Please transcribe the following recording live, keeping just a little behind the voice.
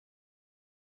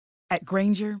At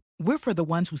Grainger, we're for the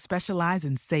ones who specialize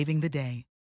in saving the day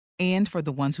and for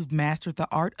the ones who've mastered the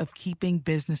art of keeping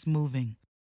business moving.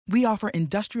 We offer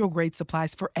industrial-grade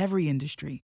supplies for every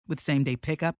industry with same-day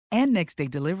pickup and next-day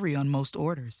delivery on most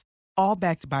orders, all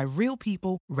backed by real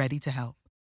people ready to help.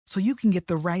 So you can get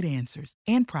the right answers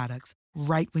and products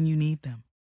right when you need them.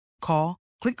 Call,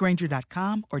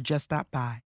 clickgrainger.com, or just stop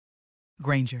by.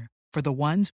 Grainger, for the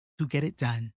ones who get it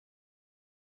done.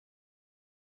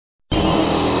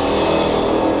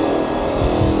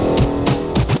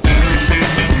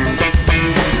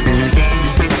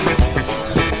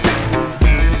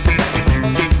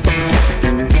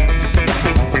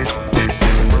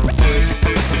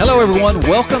 Hello, everyone.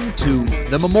 Welcome to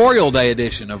the Memorial Day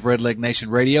edition of Red Leg Nation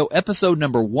Radio, episode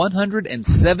number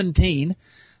 117.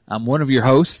 I'm one of your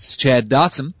hosts, Chad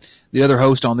Dotson. The other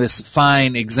host on this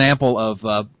fine example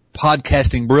of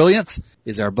podcasting brilliance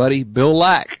is our buddy Bill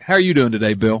Lack. How are you doing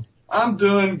today, Bill? I'm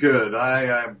doing good.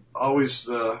 I'm always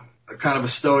kind of a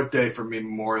stoic day for me,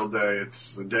 Memorial Day.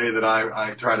 It's a day that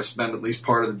I try to spend at least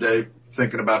part of the day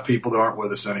thinking about people that aren't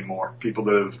with us anymore, people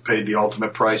that have paid the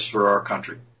ultimate price for our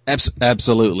country.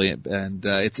 Absolutely, and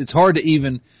it's hard to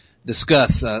even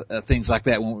discuss things like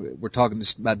that when we're talking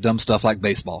just about dumb stuff like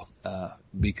baseball,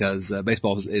 because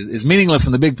baseball is meaningless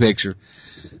in the big picture.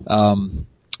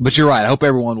 But you're right. I hope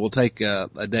everyone will take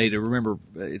a day to remember.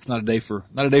 It's not a day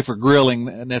for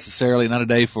grilling necessarily. Not a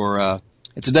day for.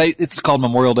 It's called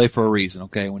Memorial Day for a reason.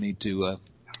 Okay, we need to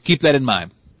keep that in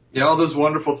mind. Yeah, all those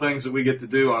wonderful things that we get to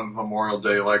do on Memorial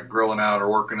Day, like grilling out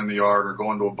or working in the yard or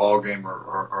going to a ball game,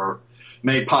 are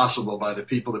made possible by the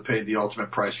people that paid the ultimate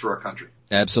price for our country.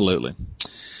 Absolutely.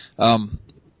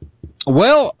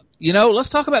 Well, let's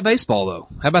talk about baseball, though.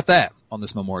 How about that on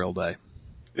this Memorial Day?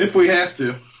 If we have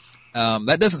to.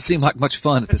 That doesn't seem like much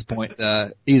fun at this point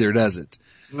either, does it?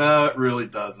 No, it really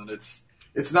doesn't. It's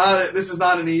not. This is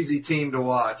not an easy team to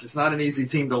watch. It's not an easy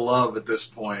team to love at this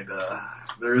point.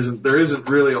 There isn't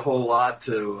really a whole lot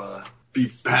to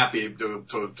be happy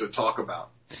to talk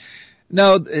about.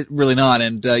 No, really not.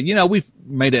 And, we've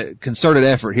made a concerted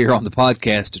effort here on the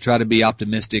podcast to try to be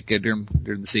optimistic during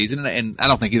the season. And I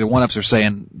don't think either one of us are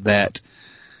saying that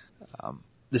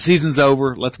the season's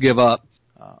over, let's give up.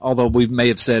 Although we may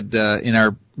have said in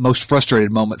our most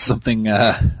frustrated moments something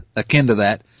akin to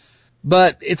that.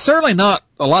 But it's certainly not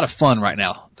a lot of fun right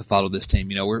now to follow this team.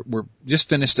 We're just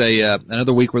finished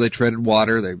another week where they treaded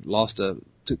water. They lost 2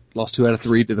 out of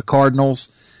 3 to the Cardinals.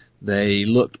 They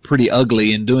looked pretty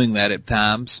ugly in doing that at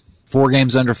times. 4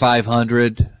 games under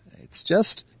 500.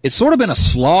 It's sort of been a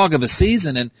slog of a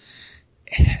season. And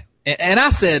I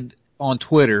said on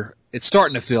Twitter, it's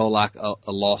starting to feel like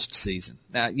a lost season.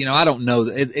 Now, I don't know.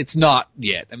 It's not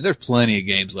yet. I mean, there's plenty of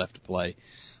games left to play,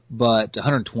 but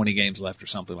 120 games left or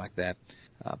something like that.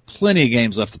 Plenty of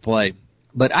games left to play.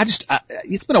 But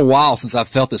it's been a while since I've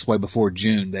felt this way before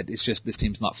June, that it's just this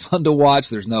team's not fun to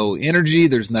watch. There's no energy.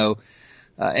 There's no...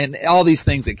 and all these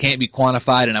things that can't be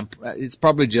quantified, and it's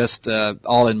probably just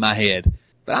all in my head.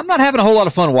 But I'm not having a whole lot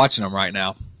of fun watching them right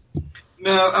now.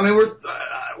 No, I mean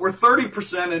we're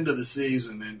 30% into the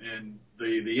season, and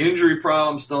the injury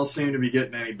problems don't seem to be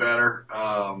getting any better.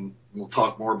 We'll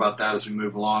talk more about that as we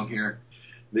move along here.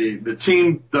 The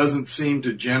team doesn't seem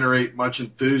to generate much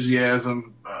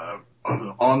enthusiasm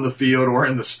on the field or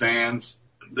in the stands.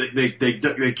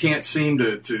 They can't seem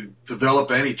to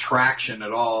develop any traction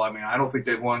at all. I mean, I don't think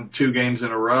they've won 2 games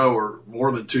in a row or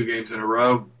more than 2 games in a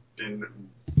row. And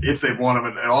if they've won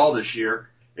them at all this year,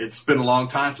 it's been a long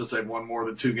time since they've won more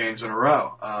than 2 games in a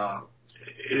row.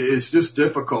 It's just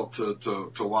difficult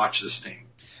to watch this team.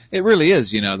 It really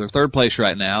is. They're third place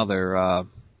right now.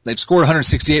 They've scored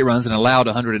 168 runs and allowed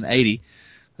 180.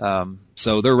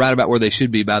 So they're right about where they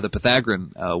should be by the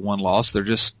Pythagorean one loss. They're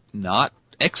just not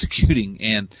executing.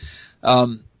 And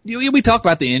we talk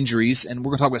about the injuries, and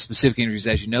we're going to talk about specific injuries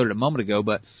as you noted a moment ago,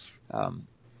 but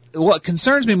what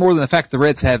concerns me more than the fact the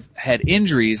Reds have had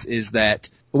injuries is that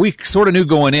we sort of knew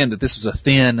going in that this was a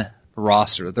thin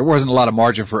roster, that there wasn't a lot of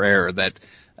margin for error, that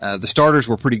the starters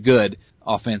were pretty good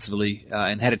offensively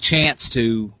and had a chance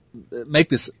to make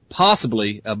this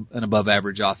possibly an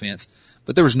above-average offense.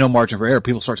 But there was no margin for error.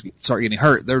 People start getting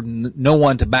hurt. There's no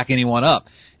one to back anyone up.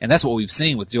 And that's what we've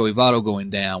seen with Joey Votto going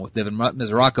down, with Devin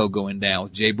Mesoraco going down,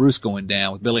 with Jay Bruce going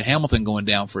down, with Billy Hamilton going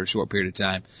down for a short period of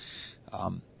time,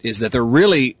 is that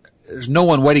there's no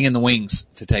one waiting in the wings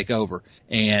to take over.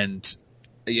 And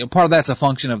part of that's a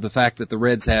function of the fact that the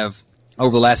Reds have,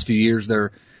 over the last few years,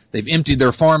 they've emptied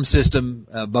their farm system,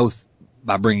 both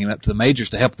by bringing them up to the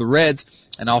majors to help the Reds,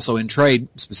 and also in trade.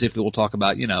 Specifically, we'll talk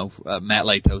about, Matt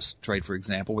Latos trade, for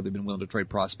example, where they've been willing to trade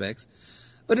prospects.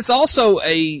 But it's also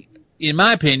a in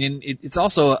my opinion, it's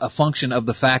also a function of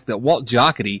the fact that Walt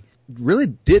Jocketty really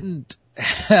didn't.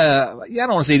 I don't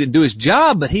want to say he didn't do his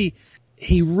job, but he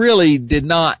really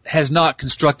has not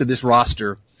constructed this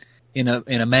roster in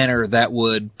a manner that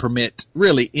would permit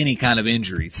really any kind of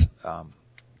injuries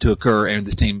to occur and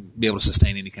this team be able to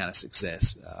sustain any kind of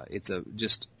success.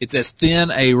 It's as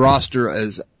thin a roster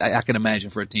as I can imagine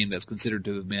for a team that's considered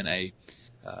to have been a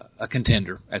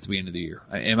contender at the beginning of the year.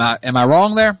 Am I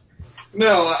wrong there?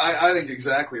 No, I think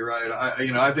exactly right.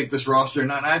 I think this roster,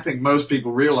 and I think most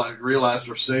people realized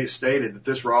or stated that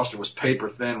this roster was paper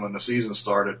thin when the season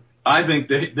started. I think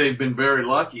they've been very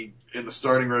lucky in the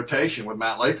starting rotation with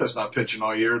Matt Latos not pitching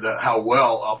all year, how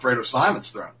well Alfredo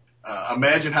Simon's thrown.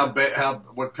 Imagine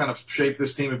what kind of shape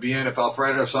this team would be in if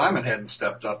Alfredo Simon hadn't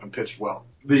stepped up and pitched well.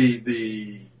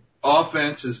 The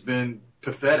offense has been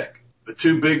pathetic. The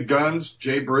two big guns,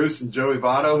 Jay Bruce and Joey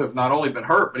Votto, have not only been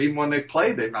hurt, but even when they've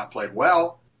played, they've not played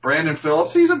well. Brandon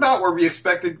Phillips, he's about where we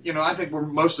expected, I think where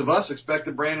most of us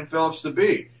expected Brandon Phillips to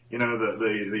be.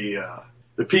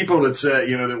 The people that said,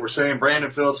 that were saying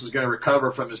Brandon Phillips is going to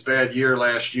recover from his bad year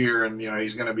last year and,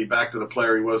 he's going to be back to the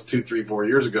player he was 2, 3, 4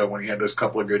 years ago when he had those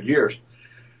couple of good years.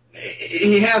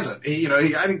 He hasn't.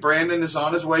 I think Brandon is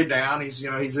on his way down. He's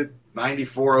at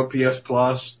 94 OPS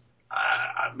plus.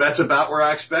 That's about where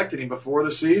I expected him before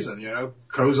the season.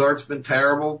 Cozart's been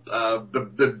terrible.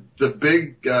 The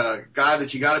big guy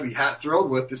that you got to be thrilled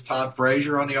with is Todd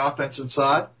Frazier on the offensive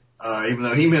side. Even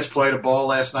though he misplayed a ball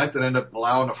last night that ended up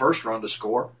allowing the first run to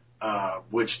score,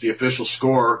 which the official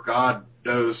scorer, God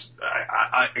knows,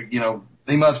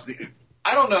 they must.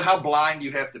 I don't know how blind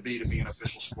you have to be an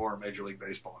official scorer in Major League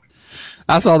Baseball.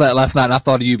 I saw that last night, and I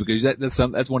thought of you because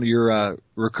that's one of your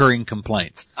recurring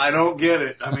complaints. I don't get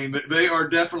it. I mean, they are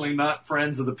definitely not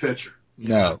friends of the pitcher.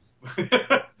 No,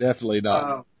 definitely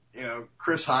not.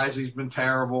 Chris Heisey's been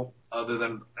terrible, other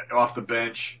than off the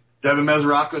bench. Devin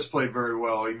Mesoraco's played very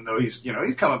well, even though he's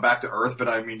coming back to earth. But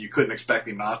I mean, you couldn't expect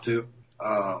him not to.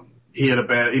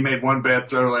 He made one bad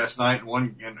throw last night,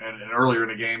 and earlier in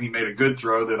the game he made a good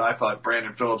throw that I thought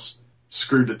Brandon Phillips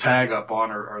screwed the tag up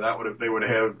on, or they would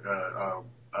have had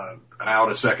an out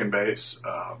at second base.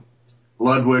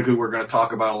 Ludwig, who we're going to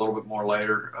talk about a little bit more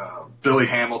later. Billy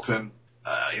Hamilton.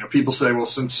 People say, well,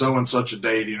 since so and such a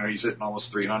date, he's hitting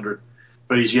almost 300,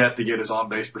 but he's yet to get his on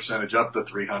base percentage up to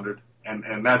 300.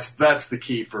 And that's the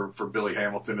key for Billy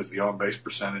Hamilton is the on base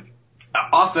percentage.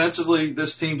 Offensively,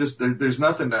 this team there's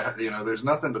nothing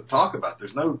to talk about.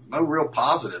 There's no real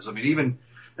positives. I mean, even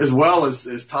as well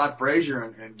as Todd Frazier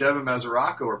and Devin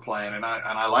Mesoraco are playing, and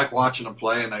I like watching them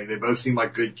play, and they both seem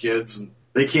like good kids, and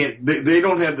they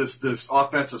don't have this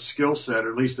offensive skill set,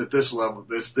 or at least at this level,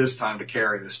 this time to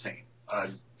carry this team.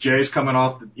 Jay's coming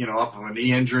off of a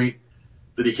knee injury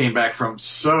that he came back from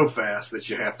so fast that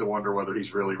you have to wonder whether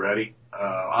he's really ready.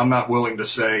 I'm not willing to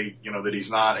say, that he's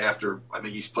not after, I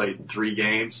think he's played 3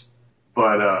 games,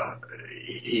 but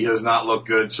he has not looked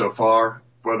good so far.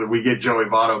 Whether we get Joey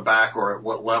Votto back or at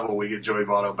what level we get Joey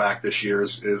Votto back this year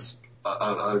is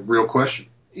a real question.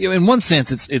 In one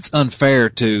sense, it's unfair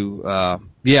to,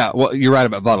 you're right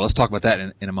about Votto. Let's talk about that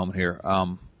in a moment here.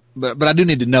 But I do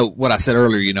need to note what I said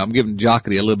earlier. I'm giving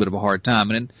Jocketty a little bit of a hard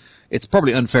time, and it's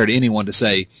probably unfair to anyone to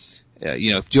say,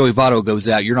 if Joey Votto goes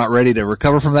out, you're not ready to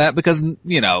recover from that because,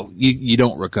 you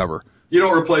don't recover. You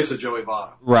don't replace a Joey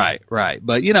Votto. Right.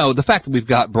 But, the fact that we've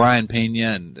got Brian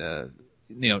Pena and,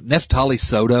 Neftali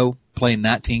Soto playing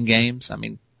 19 games, I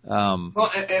mean.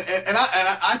 Well, and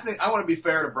I think I want to be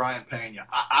fair to Brian Pena.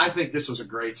 I think this was a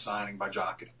great signing by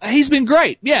Jocketty. He's been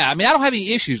great. Yeah. I mean, I don't have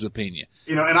any issues with Pena.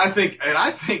 And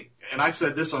I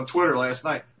said this on Twitter last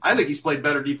night. I think he's played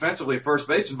better defensively at first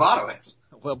base than Votto has.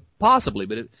 Well, possibly,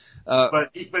 but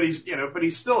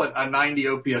he's still a 90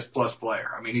 OPS plus player.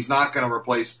 I mean, he's not going to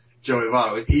replace Joey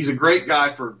Votto. He's a great guy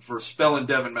for spelling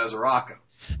Devin Mesoraco.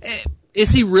 Is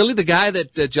he really the guy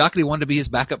that Jocketty wanted to be his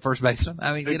backup first baseman?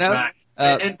 I mean, exactly.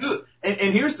 And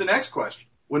here's the next question: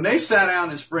 when they sat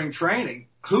down in spring training,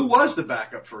 who was the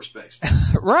backup first baseman?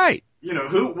 Right.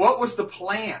 What was the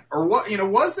plan, or what?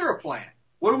 Was there a plan?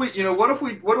 What if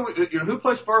we? Who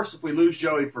plays first if we lose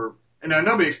Joey for? And now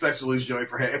nobody expects to lose Joey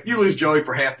for half. If you lose Joey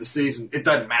for half the season, it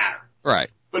doesn't matter. Right.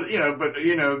 But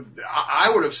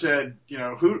I would have said,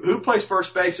 who plays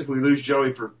first base if we lose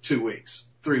Joey for 2 weeks,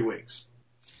 3 weeks?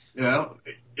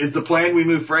 Is the plan we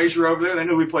move Frazier over there? They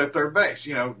knew we play third base.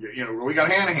 We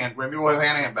got Hanahan. Maybe we'll have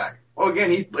Hanahan back. Well,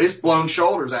 again, his blown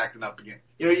shoulders acting up again.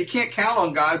 You can't count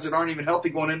on guys that aren't even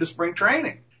healthy going into spring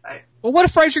training. Well, what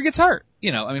if Frazier gets hurt?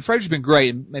 Frazier's been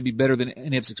great and maybe better than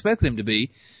any of us expected him to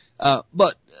be.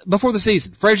 But before the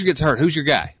season, Frazier gets hurt. Who's your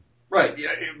guy? Right.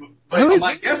 Yeah.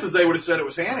 My guess is they would have said it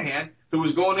was Hanahan. who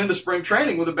was going into spring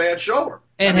training with a bad shoulder.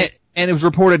 And it was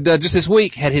reported just this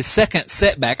week had his second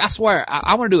setback. I swear,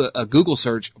 I want to do a Google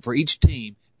search for each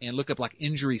team and look up like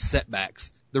injury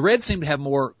setbacks. The Reds seem to have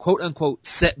more quote-unquote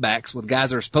setbacks with guys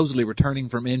that are supposedly returning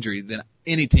from injury than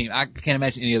any team. I can't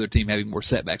imagine any other team having more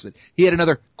setbacks, but he had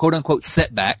another quote-unquote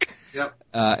setback. Yep.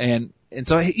 And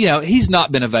so, he's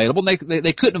not been available. They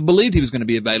couldn't have believed he was going to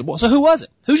be available. So who was it?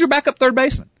 Who's your backup third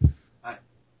baseman?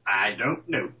 I don't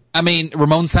know. I mean,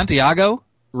 Ramon Santiago?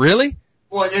 Really?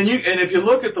 Well, and if you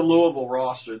look at the Louisville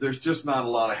roster, there's just not a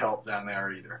lot of help down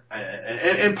there either.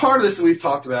 And part of this that we've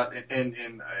talked about,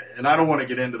 and I don't want to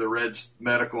get into the Reds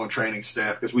medical and training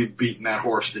staff because we've beaten that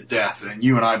horse to death. And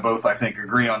you and I both, I think,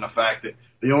 agree on the fact that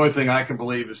the only thing I can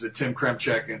believe is that Tim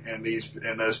Kremchek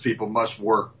and those people must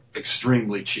work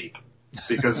extremely cheap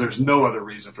because there's no other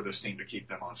reason for this team to keep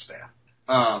them on staff.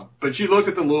 But you look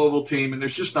at the Louisville team, and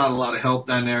there's just not a lot of help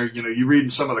down there. You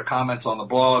read some of the comments on the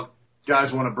blog.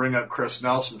 Guys want to bring up Chris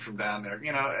Nelson from down there.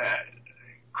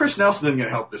 Chris Nelson isn't going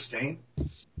to help this team.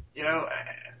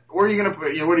 Where are you going to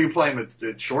put? What are you playing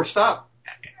the shortstop?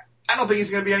 I don't think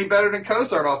he's going to be any better than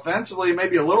Cozart offensively,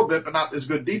 maybe a little bit, but not as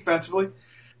good defensively.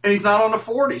 And he's not on the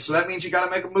 40, so that means you got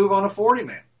to make a move on the 40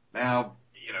 man. Now,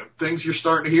 things you're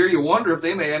starting to hear, you wonder if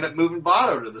they may end up moving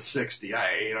Votto to the 60.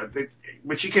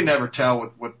 But you can never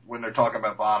tell when they're talking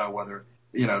about Votto whether.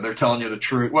 They're telling you the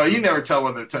truth. Well, you never tell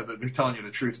whether they're telling you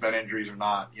the truth about injuries or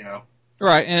not,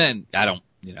 Right, and I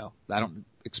don't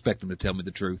expect them to tell me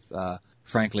the truth,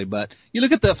 frankly. But you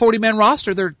look at the 40-man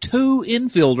roster, there are two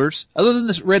infielders, other than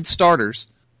the Red starters,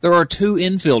 there are two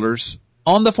infielders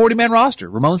on the 40-man roster,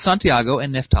 Ramon Santiago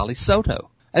and Neftali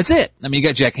Soto. That's it. I mean, you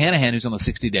got Jack Hanahan, who's on the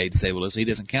 60-day disabled list, so he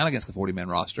doesn't count against the 40-man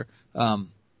roster.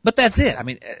 But that's it. I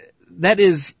mean, that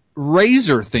is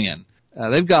razor thin.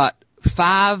 They've got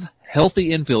 5 healthy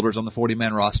infielders on the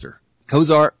 40-man roster.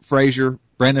 Cozart, Frazier,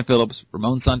 Brandon Phillips,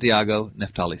 Ramon Santiago,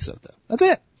 Neftali Soto. That's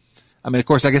it. I mean, of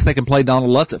course, I guess they can play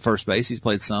Donald Lutz at first base. He's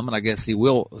played some, and I guess he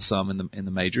will some in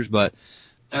the majors. But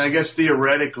and I guess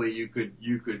theoretically, you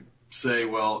could say,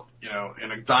 well,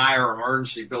 in a dire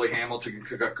emergency, Billy Hamilton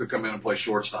could come in and play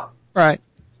shortstop. Right.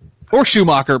 Or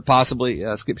Schumacher, possibly.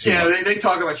 Skip Schumacher. Yeah, they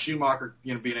talk about Schumacher,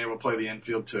 being able to play the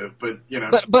infield too. But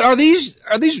But are these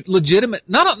legitimate?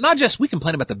 Not just we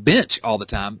complain about the bench all the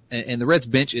time, and the Reds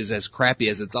bench is as crappy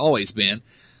as it's always been.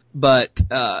 But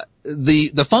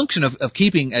the function of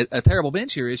keeping a terrible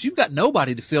bench here is you've got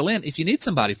nobody to fill in if you need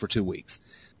somebody for 2 weeks,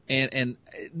 and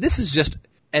this is just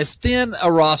as thin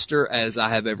a roster as I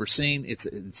have ever seen. It's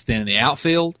thin in the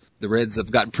outfield. The Reds have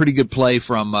gotten pretty good play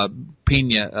from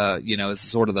Pena, as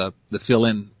sort of the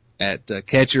fill-in at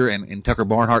catcher, and Tucker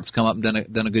Barnhart's come up and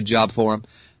done a good job for him.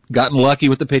 Gotten lucky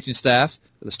with the pitching staff,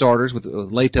 the starters, with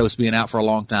Latos being out for a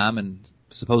long time and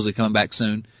supposedly coming back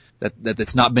soon.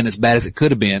 That's not been as bad as it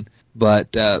could have been.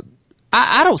 But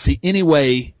I don't see any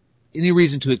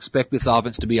reason to expect this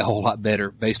offense to be a whole lot better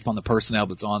based upon the personnel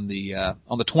that's on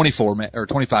the 24 or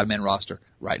 25-man roster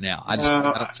right now. I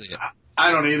don't see it.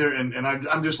 I don't either, and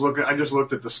I'm just looking. I just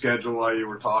looked at the schedule while you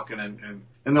were talking, and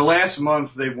in the last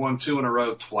month they've won 2 in a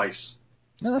row twice.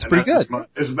 No, that's pretty good.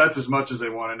 That's as much as they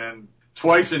won, and then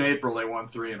twice in April they won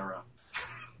 3 in a row.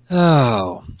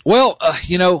 Oh well,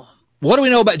 what do we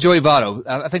know about Joey Votto?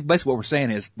 I think basically what we're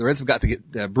saying is the Reds have got to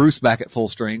get Bruce back at full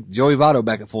strength, Joey Votto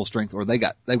back at full strength, or they've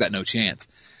got no chance.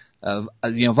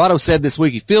 Votto said this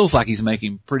week he feels like he's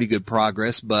making pretty good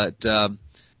progress, but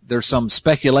there's some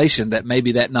speculation that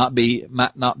maybe that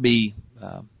might not be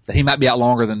that he might be out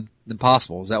longer than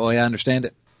possible. Is that the way I understand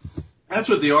it? That's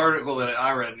what the article that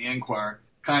I read in the Enquirer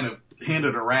kind of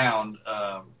hinted around,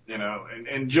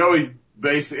 and Joey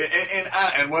basically,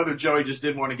 and whether Joey just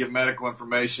didn't want to give medical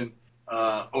information,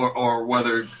 or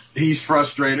whether he's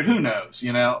frustrated, who knows,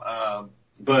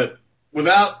 but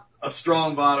without a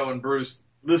strong Votto and Bruce,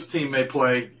 this team may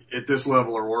play at this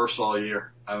level or worse all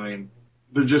year. I mean,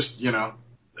 they're just,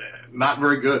 not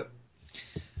very good.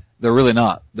 They're really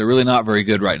not. They're really not very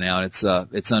good right now, and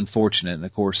it's unfortunate. And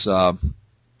of course,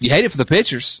 you hate it for the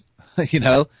pitchers.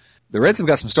 The Reds have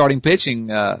got some starting pitching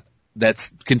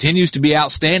that continues to be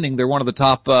outstanding. They're one of the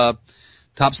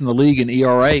tops in the league in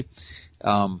ERA.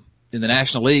 In the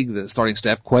National League, the starting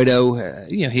staff, Cueto,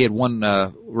 he had one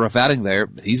rough outing there.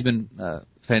 He's been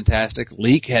fantastic.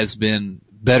 Leake has been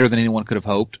better than anyone could have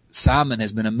hoped. Simon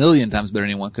has been a million times better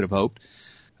than anyone could have hoped.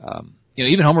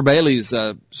 Even Homer Bailey's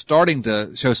starting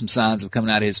to show some signs of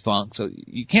coming out of his funk. So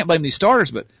you can't blame these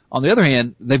starters, but on the other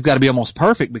hand, they've got to be almost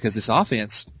perfect because this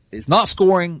offense is not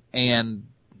scoring. And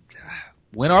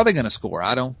when are they going to score?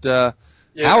 I don't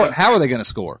How are they going to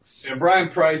score? And Brian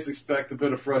Price expressed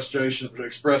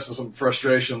some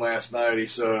frustration last night. He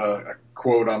said, a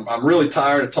quote, I'm really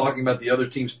tired of talking about the other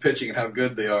team's pitching and how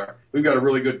good they are. We've got a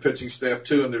really good pitching staff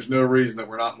too, and there's no reason that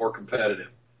we're not more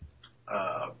competitive.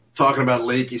 Talking about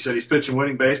Leake, he said he's pitching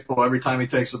winning baseball every time he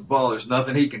takes the ball. There's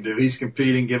nothing he can do. He's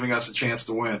competing, giving us a chance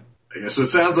to win. Yeah, so it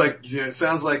sounds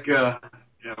like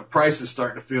Price is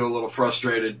starting to feel a little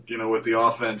frustrated, with the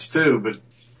offense too, but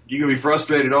you can be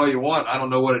frustrated all you want. I don't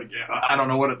know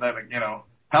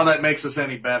how that makes us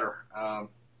any better.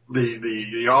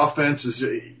 The offense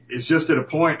is just at a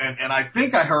point, and I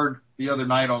think I heard the other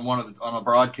night on a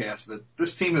broadcast that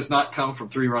this team has not come from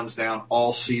 3 runs down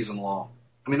all season long.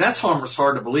 I mean, that's almost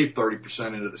hard to believe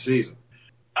 30% into the season.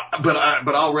 But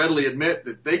I'll readily admit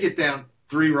that they get down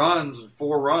 3 runs and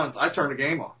 4 runs, I turn the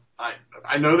game off.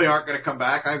 I know they aren't going to come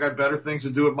back. I've got better things to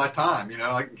do with my time.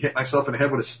 I can hit myself in the head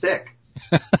with a stick.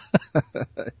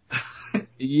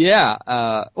 Yeah.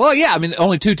 I mean,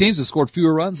 only 2 teams have scored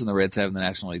fewer runs than the Reds have in the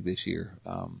National League this year.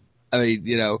 And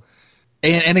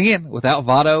again, without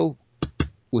Votto,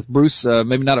 with Bruce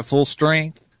maybe not at full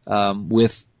strength,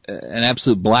 with an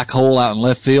absolute black hole out in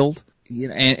left field,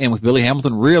 and with Billy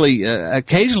Hamilton really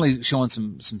occasionally showing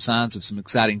some signs of some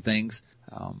exciting things,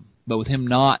 but with him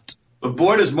not. But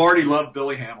boy, does Marty love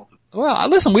Billy Hamilton. Well,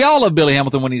 listen, we all love Billy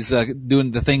Hamilton when he's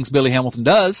doing the things Billy Hamilton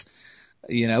does.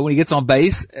 When he gets on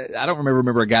base, I don't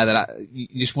remember a guy that you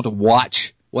just want to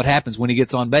watch what happens when he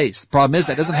gets on base. The problem is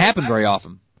that doesn't happen very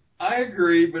often. I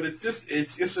agree, but it's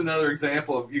just another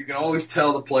example of you can always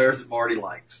tell the players that Marty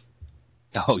likes.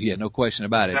 Oh yeah, no question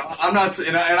about it. Now, I'm not,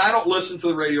 and I don't listen to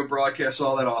the radio broadcasts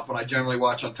all that often. I generally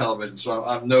watch on television, so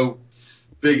I'm no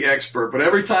big expert. But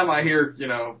every time I hear,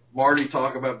 Marty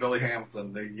talk about Billy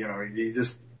Hamilton,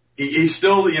 he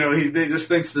still, he just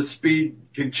thinks the speed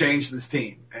can change this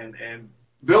team. And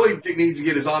Billy needs to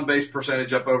get his on-base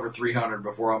percentage up over 300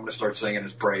 before I'm going to start singing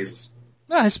his praises.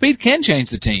 No, his speed can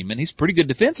change the team, and he's pretty good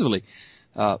defensively.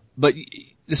 But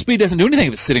the speed doesn't do anything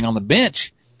if it's sitting on the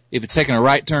bench. If it's taking a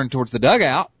right turn towards the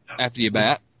dugout after you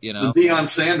bat, The Deion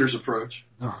Sanders approach.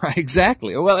 Right,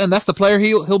 exactly. Well, and that's the player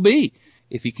he'll be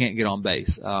if he can't get on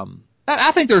base.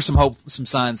 I think there's some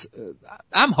signs.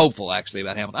 I'm hopeful actually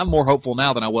about Hamilton. I'm more hopeful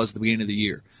now than I was at the beginning of the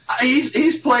year.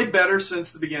 He's played better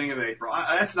since the beginning of April.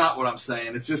 That's not what I'm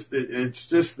saying. It's just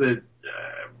that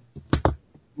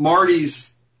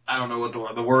Marty's. I don't know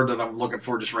what the word that I'm looking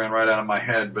for just ran right out of my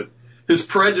head, but his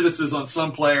prejudices on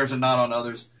some players and not on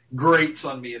others grates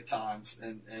on me at times,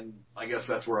 and I guess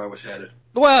that's where I was headed.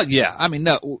 Well, yeah. I mean,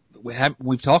 no,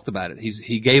 we've talked about it.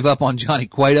 He gave up on Johnny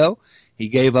Cueto. He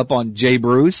gave up on Jay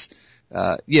Bruce.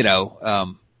 But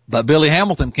Billy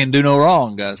Hamilton can do no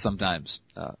wrong sometimes,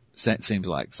 it seems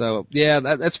like. So, yeah,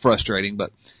 that's frustrating.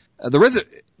 But the Reds,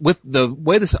 with the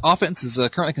way this offense is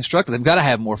currently constructed, they've got to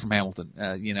have more from Hamilton.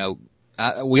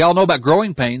 We all know about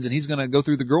growing pains, and he's going to go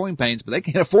through the growing pains, but they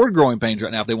can't afford growing pains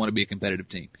right now if they want to be a competitive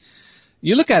team.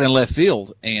 You look at it in left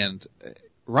field, and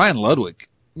Ryan Ludwig,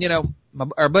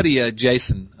 our buddy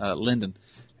Jason Linden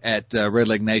at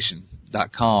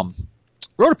RedLegNation.com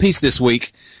wrote a piece this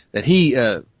week that he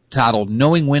titled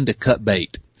 "Knowing When to Cut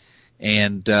Bait,"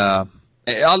 and let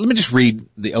me just read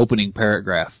the opening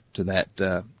paragraph to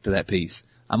that piece.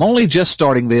 "I'm only just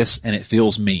starting this, and it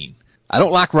feels mean. I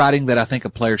don't like writing that I think a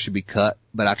player should be cut,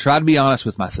 but I try to be honest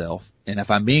with myself, and if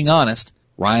I'm being honest,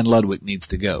 Ryan Ludwig needs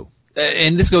to go."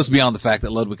 And this goes beyond the fact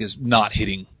that Ludwig is not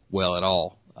hitting well at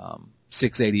all.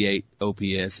 688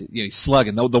 OPS. He's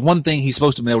slugging. The one thing he's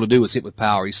supposed to be able to do is hit with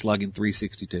power. He's slugging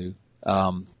 362.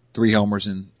 3 homers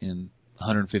in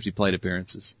 150 plate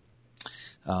appearances.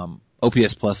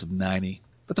 OPS plus of 90.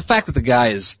 But the fact that the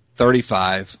guy is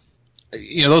 35,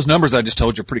 those numbers I just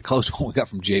told you are pretty close to what we got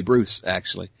from Jay Bruce,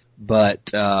 actually.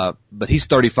 But he's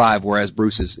 35, whereas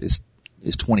Bruce is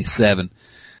 27.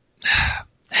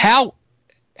 How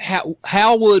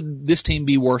would this team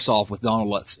be worse off with Donald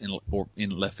Lutz in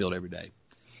left field every day?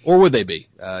 Or would they be?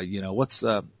 Do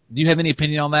you have any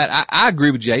opinion on that? I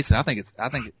agree with Jason.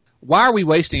 Why are we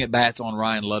wasting at bats on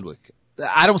Ryan Ludwig?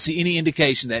 I don't see any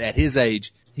indication that at his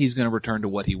age he's going to return to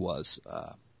what he was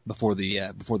before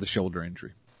the shoulder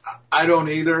injury. I don't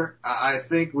either. I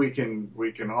think we can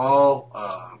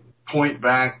all point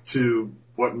back to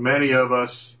what many of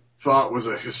us thought was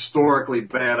a historically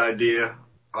bad idea.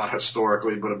 Not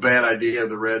historically, but a bad idea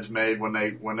the Reds made when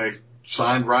they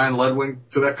signed Ryan Ludwig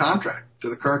to that contract, to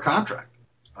the current contract.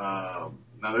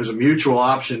 Now there's a mutual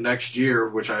option next year,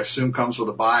 which I assume comes with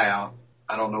a buyout.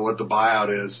 I don't know what the buyout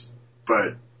is,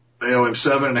 but they owe him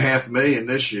 $7.5 million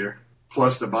this year,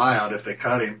 plus the buyout if they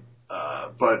cut him.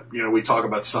 But we talk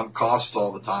about sunk costs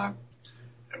all the time.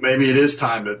 Maybe it is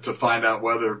time to find out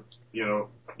whether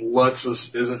Lutz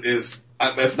is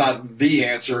if not the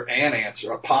answer,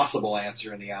 a possible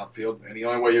answer in the outfield. And the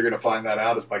only way you're going to find that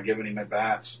out is by giving him at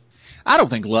bats. I don't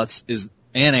think Lutz is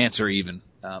an answer even,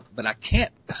 but I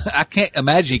can't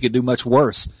imagine he could do much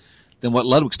worse than what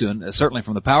Ludwig's doing, certainly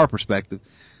from the power perspective.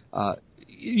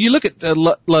 You look at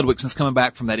Ludwig since coming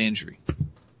back from that injury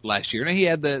last year, and he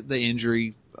had the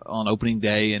injury on opening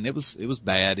day, and it was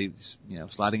bad. He was,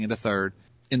 sliding into third.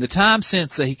 In the time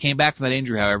since he came back from that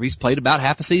injury, however, he's played about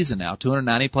half a season now,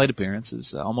 290 plate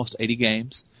appearances, almost 80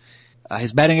 games.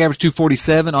 His batting average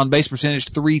 247, on base percentage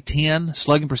 310,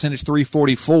 slugging percentage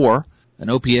 344, an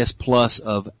OPS plus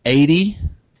of 80,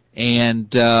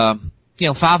 and 5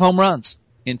 home runs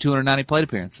in 290 plate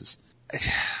appearances.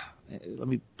 Let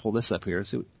me pull this up here.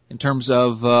 So in terms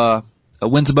of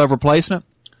wins above replacement,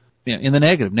 in the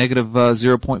negative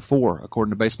 0.4 according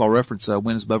to Baseball Reference.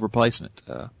 Wins above replacement.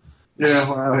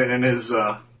 And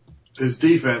his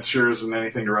defense sure isn't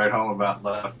anything to write home about in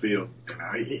left field.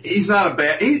 He's not a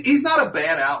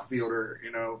bad outfielder,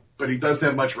 but he doesn't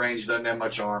have much range. He doesn't have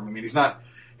much arm. I mean, he's not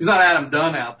Adam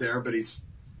Dunn out there, but he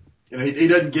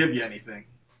doesn't give you anything.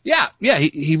 Yeah,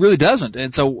 he really doesn't.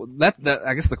 And so that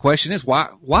I guess the question is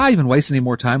why even waste any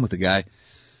more time with the guy?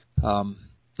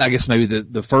 I guess maybe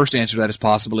the first answer to that is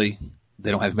possibly they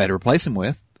don't have anybody to replace him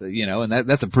with. And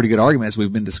that's a pretty good argument as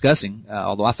we've been discussing.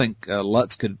 Although I think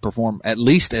Lutz could perform at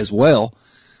least as well,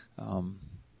 and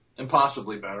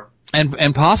possibly better.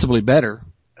 And possibly better.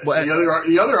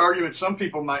 The other argument some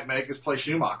people might make is play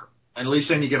Schumacher, and at least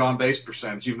then you get on base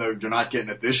percentage, even though you're not getting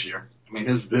it this year. I mean,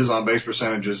 his on base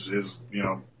percentage is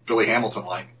Billy Hamilton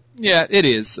like. Yeah, it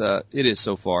is. It is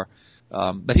so far,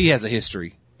 but he has a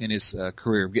history in his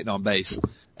career of getting on base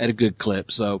at a good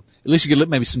clip. So at least you could look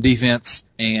maybe some defense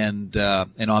and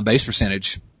on base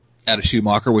percentage out of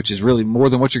Schumacher, which is really more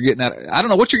than what you're getting out. I don't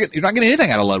know what you're getting. You're not getting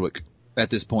anything out of Ludwig at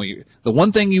this point. The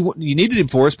one thing you needed him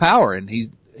for is power, and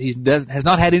he has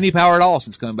not had any power at all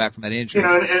since coming back from that injury.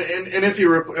 And if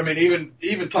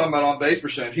even talking about on base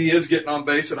percentage, he is getting on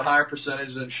base at a higher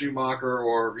percentage than Schumacher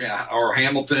or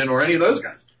Hamilton or any of those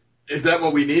guys. Is that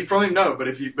what we need from him? No, but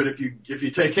if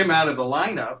you take him out of the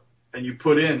lineup and you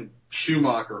put in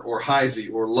Schumacher or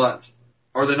Heisey or Lutz,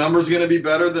 are the numbers going to be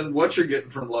better than what you're getting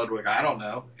from Ludwig? I don't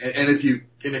know. And if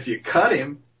you cut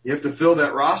him, you have to fill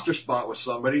that roster spot with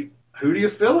somebody. Who do you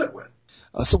fill it with?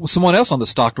 Someone else on the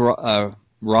stocked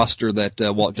roster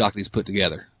that Walt Jocketty's put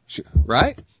together,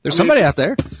 right? There's somebody out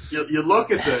there. You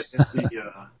look at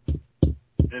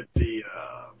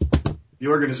the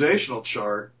organizational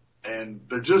chart, and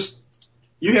they're just,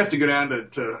 you have to go down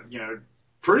to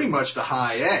pretty much to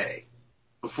high A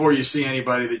before you see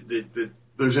anybody that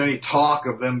there's any talk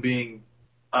of them being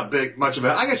much of it.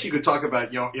 I guess you could talk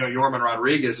about Yorman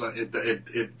Rodriguez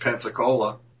at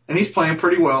Pensacola, and he's playing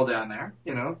pretty well down there.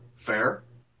 Fair,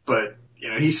 but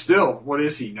he's still, what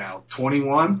is he now?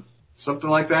 21, something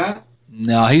like that.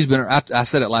 No, he's been. I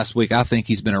said it last week. I think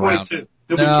he's been 22.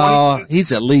 around. No,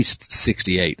 he's at least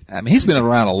 68. I mean, he's been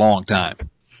around a long time.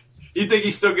 You think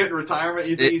he's still getting retirement?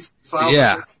 You think he's filed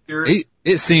for security?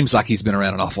 It seems like he's been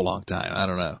around an awful long time. I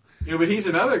don't know. But he's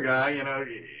another guy.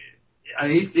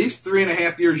 He's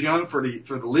 3.5 years young for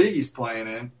the league he's playing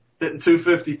in, hitting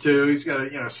 252. He's got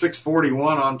a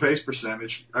 641 on pace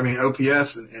percentage. I mean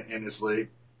OPS in this league.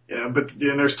 But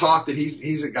then there's talk that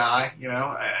he's a guy.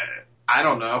 I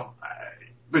don't know.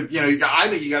 But I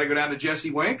think you got to go down to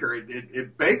Jesse Winker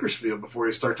at Bakersfield before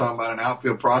you start talking about an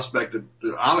outfield prospect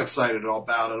that I'm excited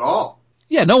about at all.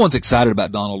 Yeah, no one's excited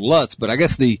about Donald Lutz, but I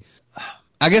guess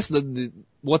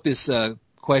what this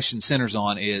question centers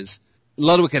on is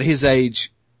Ludwig at his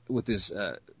age, with his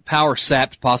power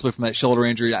sapped possibly from that shoulder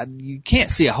injury. You can't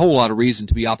see a whole lot of reason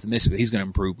to be optimistic that he's going to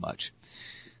improve much.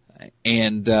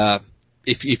 And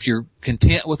if you're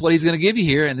content with what he's going to give you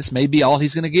here, and this may be all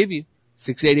he's going to give you,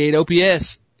 688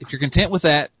 OPS. If you're content with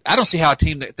that, I don't see how a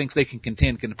team that thinks they can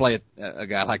contend can play a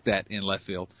guy like that in left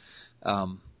field.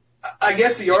 I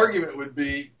guess the argument would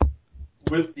be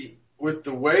with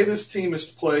the way this team has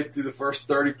played through the first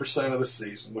 30% of the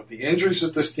season, with the injuries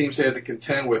that this team's had to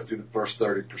contend with through the first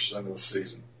 30% of the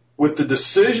season, with the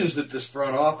decisions that this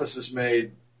front office has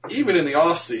made, even in the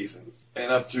offseason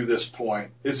and up through this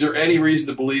point, is there any reason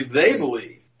to believe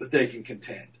that they can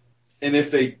contend? And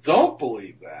if they don't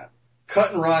believe that,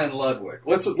 cutting Ryan Ludwig.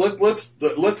 Let's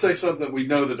say something that we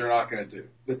know that they're not going to do,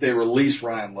 that they release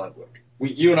Ryan Ludwig.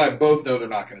 You and I both know they're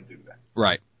not going to do that.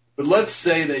 Right. But let's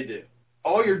say they do.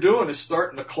 All you're doing is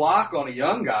starting the clock on a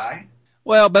young guy.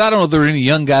 Well, but I don't know if there are any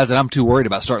young guys that I'm too worried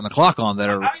about starting the clock on that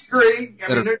are. I agree.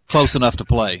 Are close enough to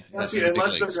play. Unless they're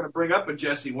going to bring up a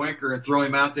Jesse Winker and throw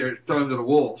him out there, throw him to the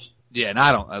wolves. Yeah, and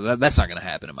I don't. That's not going to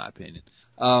happen in my opinion.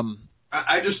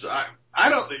 I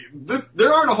don't.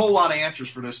 There aren't a whole lot of answers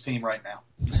for this team right now.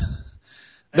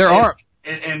 There aren't.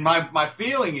 And my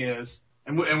feeling is,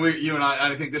 you and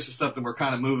I think this is something we're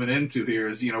kind of moving into here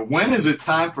is, when is it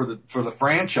time for the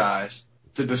franchise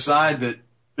to decide that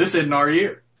this isn't our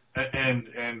year?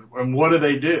 And what do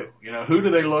they do? Who do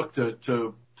they look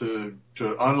to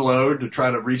unload, to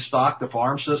try to restock the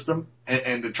farm system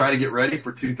and to try to get ready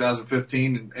for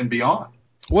 2015 and beyond?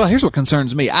 Well, here's what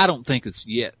concerns me. I don't think it's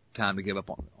yet time to give up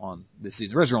on this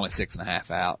season. The Reds are only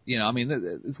 6.5 out.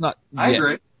 It's not yet. I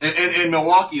agree. And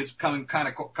Milwaukee is coming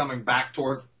back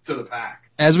to the pack.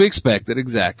 As we expected,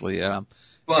 exactly.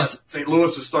 But St.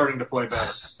 Louis is starting to play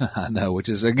better. I know, which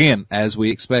is, again, as we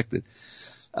expected.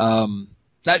 I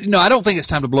don't think it's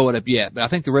time to blow it up yet, but I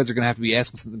think the Reds are going to have to be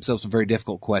asking themselves some very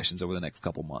difficult questions over the next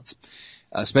couple months,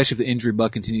 especially if the injury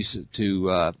bug continues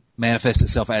to manifest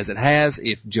itself as it has.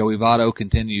 If Joey Votto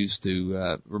continues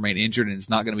to remain injured and is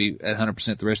not going to be at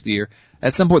 100% the rest of the year,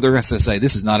 at some point they're going to say,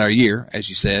 this is not our year, as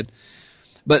you said.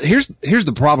 But here's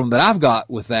the problem that I've got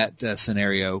with that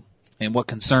scenario, and what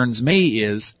concerns me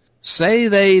is, say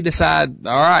they decide,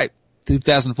 all right,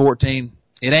 2014,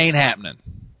 it ain't happening.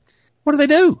 What do they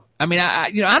do? I mean,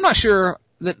 I'm not sure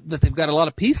that they've got a lot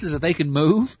of pieces that they can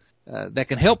move that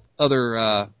can help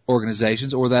other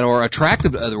organizations or that are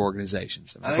attractive to other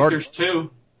organizations. I think there's two.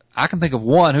 I can think of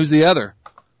one. Who's the other?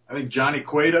 I think Johnny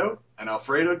Cueto and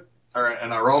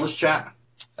Aroldis Chapman.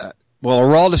 Well,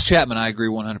 Aroldis Chapman, I agree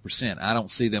 100%. I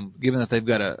don't see them, given that they've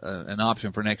got an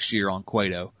option for next year on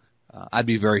Cueto. I'd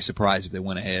be very surprised if they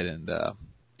went ahead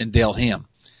and dealt him.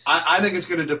 I think it's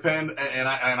going to depend, and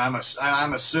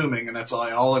I'm assuming, and that's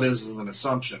all it is an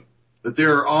assumption, that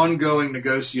there are ongoing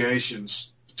negotiations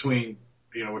between,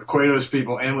 with Cueto's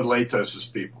people and with Latos's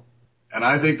people. And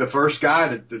I think the first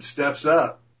guy that steps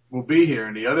up will be here,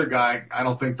 and the other guy, I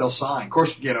don't think they'll sign. Of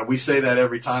course, we say that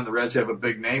every time the Reds have a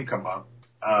big name come up.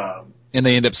 And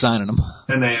they end up signing them.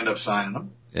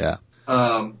 Yeah.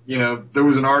 Yeah. There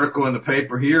was an article in the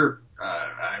paper here.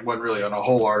 It wasn't really on a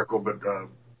whole article, but Paul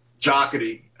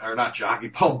Darkety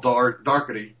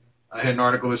had an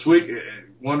article this week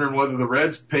wondering whether the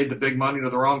Reds paid the big money to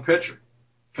the wrong pitcher,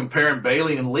 comparing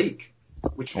Bailey and Leake,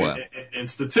 and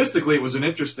statistically it was an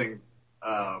interesting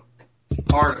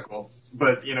article.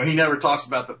 But, he never talks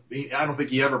about I don't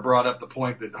think he ever brought up the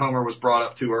point that Homer was brought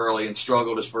up too early and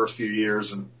struggled his first few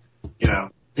years. And,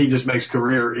 he just makes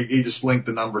he just linked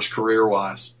the numbers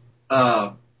career-wise.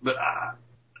 But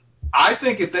I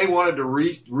think if they wanted to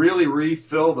really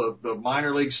refill the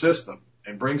minor league system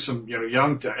and bring some,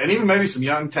 young, and even maybe some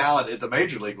young talent at the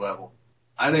major league level,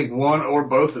 I think one or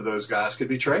both of those guys could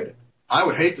be traded. I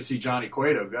would hate to see Johnny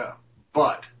Cueto go,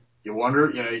 but you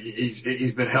wonder,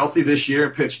 he's been healthy this year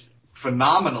and pitched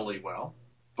phenomenally well,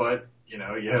 but you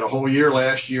had a whole year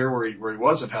last year where he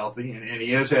wasn't healthy, and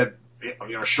he has had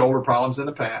shoulder problems in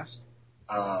the past.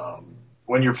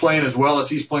 When you're playing as well as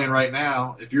he's playing right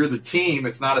now, if you're the team,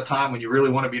 it's not a time when you really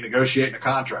want to be negotiating a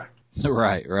contract.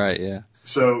 Right, yeah.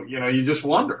 So you just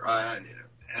wonder,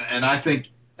 and I think,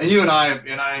 and you and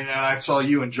I saw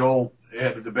you and Joel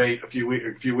had a debate a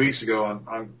few weeks ago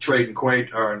on trading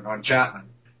Cueto or on Chapman,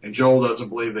 and Joel doesn't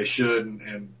believe they should,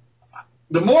 and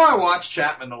the more I watch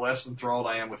Chapman, the less enthralled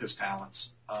I am with his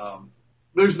talents.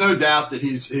 There's no doubt that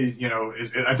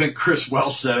I think Chris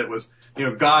Welsh said it was,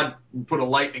 God put a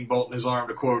lightning bolt in his arm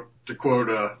to quote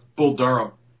Bull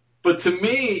Durham. But to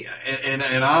me, and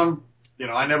I'm,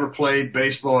 I never played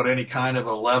baseball at any kind of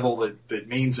a level that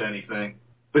means anything,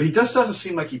 but he just doesn't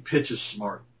seem like he pitches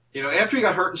smart. After he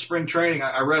got hurt in spring training,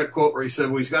 I read a quote where he said,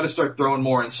 well, he's got to start throwing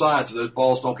more inside so those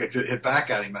balls don't get hit back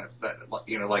at him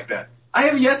like that. I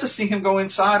have yet to see him go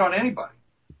inside on anybody.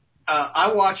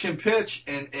 I watch him pitch,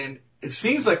 and it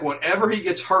seems like whenever he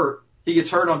gets hurt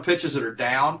on pitches that are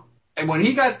down. And when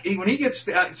he gets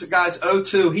guys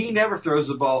 0-2, he never throws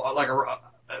the ball like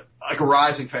a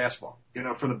rising fastball,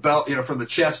 from the belt, from the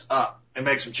chest up and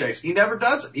makes him chase. He never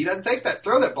does it. He doesn't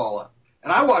throw that ball up.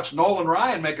 And I watched Nolan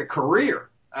Ryan make a career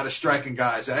out of striking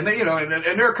guys. And they, and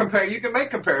they're you can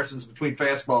make comparisons between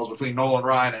fastballs between Nolan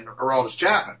Ryan and Aroldis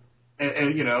Chapman.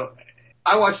 And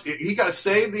I watched, he got a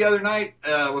save the other night.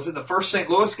 Was it the first St.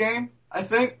 Louis game? I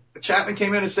think Chapman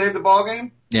came in and saved the ball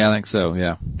game. Yeah, I think so.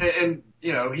 Yeah. And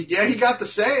he got the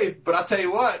save, but I'll tell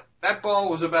you what, that ball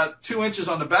was about 2 inches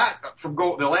on the back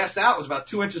the last out was about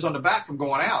 2 inches on the back from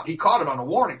going out. He caught it on a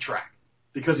warning track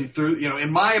because he threw,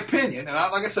 in my opinion, and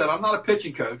like I said, I'm not a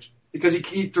pitching coach, because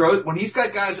he throws, when he's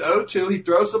got guys 0-2, he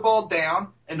throws the ball down,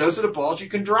 and those are the balls you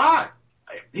can drive.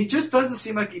 He just doesn't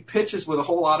seem like he pitches with a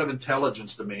whole lot of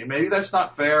intelligence to me. And maybe that's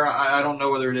not fair. I don't know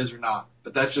whether it is or not,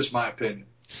 but that's just my opinion.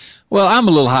 Well, I'm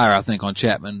a little higher, I think, on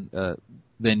Chapman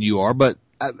than you are, but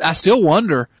I still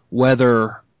wonder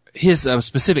whether his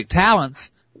specific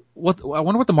talents. I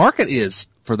wonder what the market is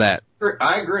for that.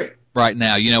 I agree. Right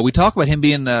now, we talk about him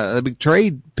being a big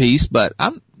trade piece, but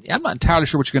I'm not entirely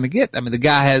sure what you're going to get. I mean, the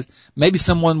guy has maybe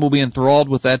someone will be enthralled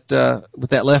with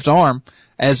that left arm,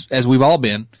 as we've all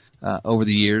been over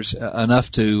the years,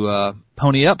 enough to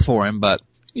pony up for him. But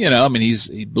he's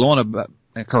blowing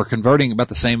or converting about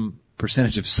the same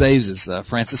percentage of saves as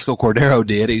Francisco Cordero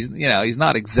did. He's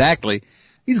not exactly.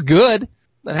 He's good,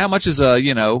 but how much is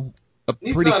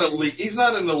He's not elite. He's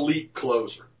not an elite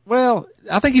closer. Well,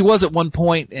 I think he was at one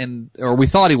point, or we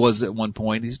thought he was at one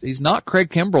point. He's not Craig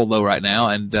Kimbrell though right now,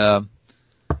 and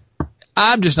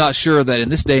I'm just not sure that in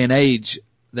this day and age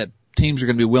that teams are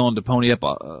going to be willing to pony up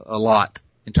a lot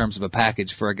in terms of a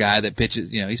package for a guy that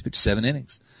pitches. He's pitched 7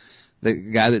 innings. The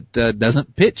guy that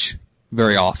doesn't pitch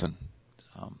very often.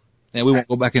 And we won't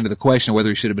go back into the question of whether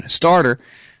he should have been a starter.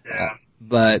 Yeah.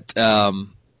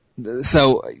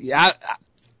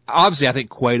 Obviously, I think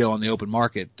Cueto on the open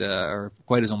market, or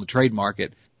Cueto's on the trade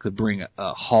market, could bring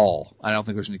a haul. I don't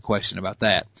think there's any question about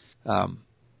that.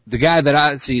 The guy that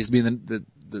I see as being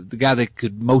the guy that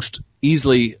could most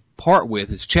easily part with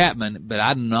is Chapman, but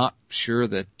I'm not sure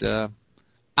you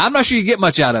get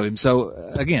much out of him.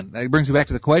 So again, that brings me back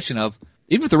to the question of,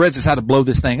 even if the Reds decide to blow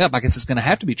this thing up, I guess it's going to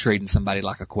have to be trading somebody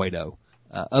like a Cueto.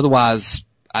 Otherwise,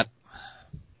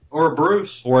 or a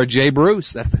Bruce. Or a Jay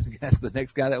Bruce. That's the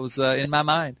next guy that was in my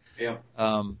mind. Yeah.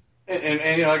 And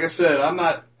like I said,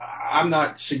 I'm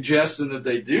not suggesting that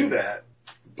they do that,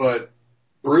 but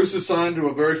Bruce is signed to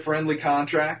a very friendly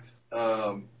contract.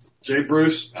 Jay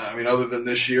Bruce, other than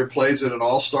this year, plays at an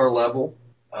all-star level.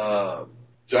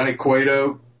 Johnny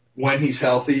Cueto, when he's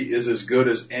healthy, is as good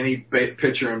as any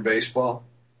pitcher in baseball.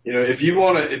 If you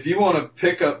want to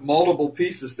pick up multiple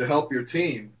pieces to help your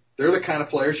team, they're the kind of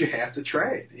players you have to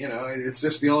trade. It's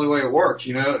just the only way it works.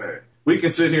 We can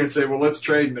sit here and say, well, let's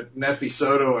trade Nefi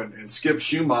Soto and Skip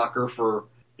Schumacher for,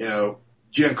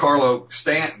 Giancarlo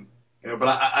Stanton. But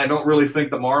I don't really think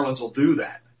the Marlins will do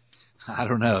that. I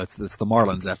don't know. It's the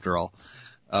Marlins after all.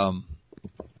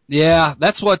 Yeah,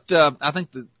 that's what I think.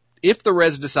 If the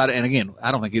Reds decided, and again,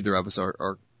 I don't think either of us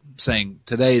are saying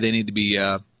today they need to be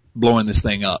blowing this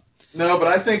thing up. No, but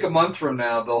I think a month from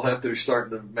now they'll have to be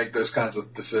starting to make those kinds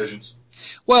of decisions.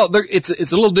 Well, it's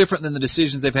a little different than the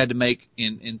decisions they've had to make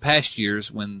in past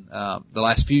years, when the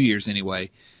last few years anyway,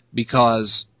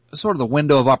 because sort of the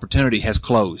window of opportunity has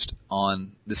closed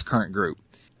on this current group,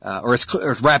 or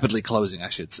it's rapidly closing, I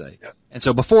should say. Yep. And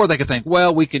so before they could think,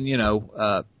 well, we can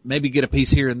maybe get a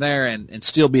piece here and there and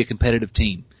still be a competitive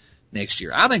team next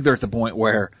year. I think they're at the point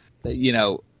where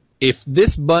if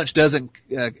this bunch isn't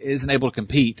able to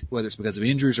compete, whether it's because of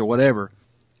injuries or whatever,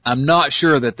 I'm not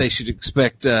sure that they should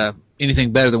expect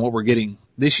anything better than what we're getting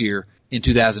this year in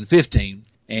 2015.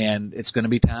 And it's going to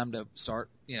be time to start.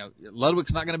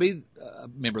 Ludwig's not going to be a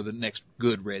member of the next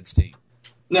good Reds team.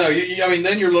 No,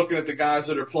 then you're looking at the guys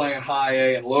that are playing high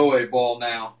A and low A ball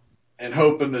now, and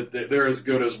hoping that they're as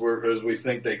good as we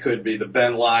think they could be. The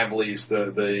Ben Lively's,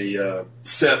 the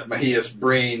Seth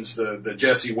Mejias-Breens, the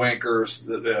Jesse Winkers,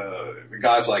 the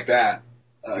guys like that.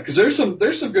 Because there's some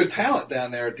good talent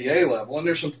down there at the A level, and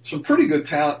there's some pretty good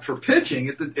talent for pitching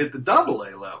at the Double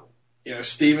A level.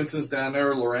 Stevenson's down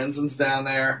there, Lorenzen's down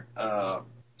there,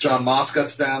 John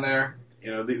Moscott's down there.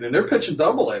 And they're pitching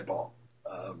Double A ball.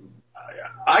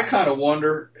 I kind of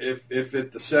wonder if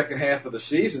at the second half of the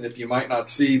season, if you might not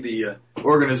see the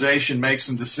organization make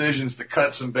some decisions to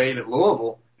cut some bait at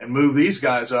Louisville and move these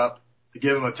guys up to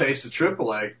give them a taste of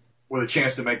AAA with a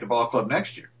chance to make the ball club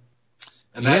next year.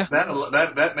 And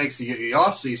that makes the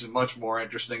off season much more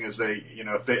interesting, as they,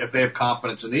 if they have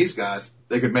confidence in these guys,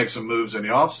 they could make some moves in the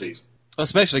off season.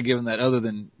 Especially given that other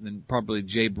than probably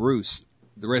Jay Bruce,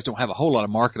 the Reds don't have a whole lot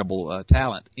of marketable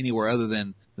talent anywhere other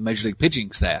than the Major League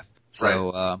pitching staff.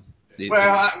 So, right.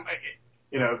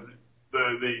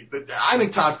 I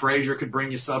think Todd Frazier could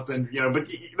bring you something, but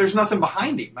there's nothing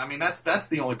behind him. I mean, that's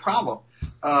the only problem.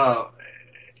 The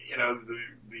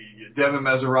Devin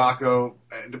Mesoraco,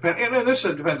 and this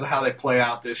depends on how they play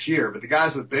out this year, but the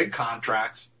guys with big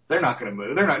contracts, they're not going to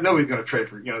move. Nobody's going to trade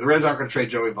for, the Reds aren't going to trade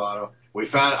Joey Votto.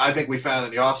 I think we found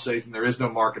in the offseason there is no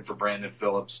market for Brandon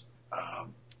Phillips.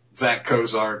 Zach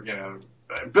Cozart,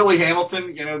 Billy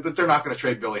Hamilton, that they're not going to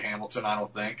trade Billy Hamilton, I don't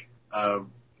think.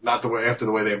 Not after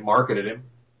the way they've marketed him.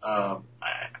 I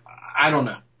don't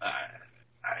know.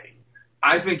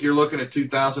 I think you're looking at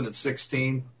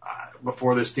 2016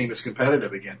 before this team is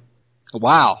competitive again.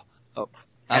 Wow.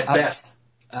 At best.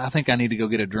 I think I need to go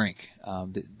get a drink.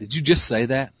 Did you just say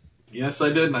that? Yes, I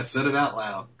did, and I said it out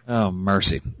loud. Oh,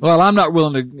 mercy. Well, I'm not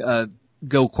willing to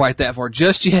go quite that far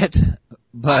just yet,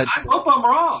 but I hope I'm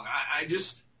wrong.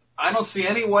 I don't see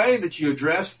any way that you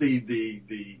address the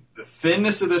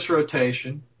thinness of this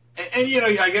rotation. And you know,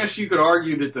 I guess you could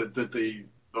argue that the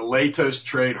Latos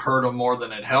trade hurt them more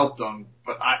than it helped them,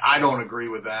 but I don't agree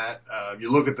with that.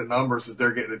 You look at the numbers that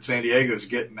that San Diego's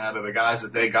getting out of the guys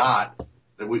that they got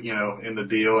in the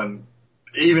deal, and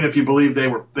even if you believe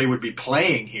they would be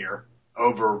playing here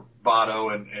over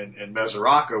Votto and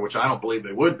Mesoraco, which I don't believe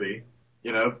they would be,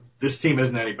 you know, this team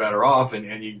isn't any better off, and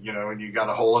you got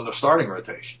a hole in the starting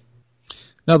rotation.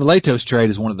 No, the Latos trade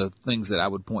is one of the things that I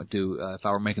would point to if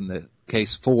I were making the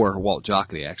case for Walt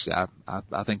Jocketty. Actually,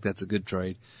 I think that's a good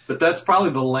trade. But that's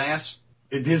probably the last.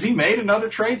 Has he made another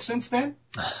trade since then?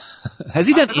 Has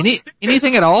he done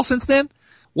anything at all since then?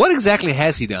 What exactly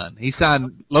has he done? He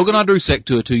signed Logan Ondrusek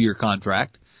to a 2-year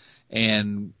contract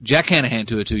and Jack Hanahan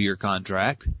to a 2-year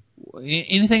contract.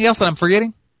 Anything else that I'm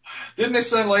forgetting? Didn't they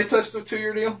sign Latos to a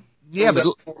 2-year deal? Yeah,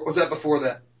 Was that before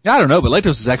that? I don't know, but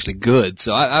Latos is actually good,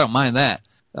 so I don't mind that.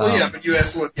 Well, yeah, but you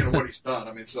asked what he's done.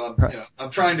 I mean, so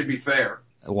I'm trying to be fair.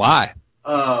 Why?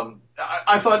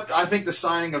 I think the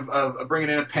signing of bringing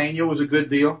in a Pena was a good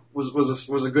deal.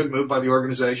 Was a good move by the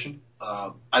organization.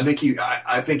 I think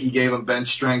he gave them bench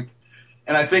strength,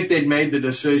 and I think they'd made the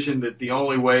decision that the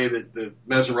only way that the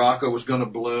Mesoraco was going to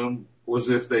bloom was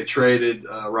if they traded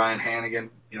Ryan Hanigan.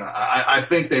 You know, I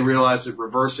think they realized that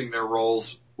reversing their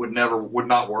roles would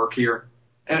not work here.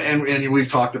 And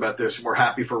we've talked about this. We're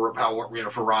happy for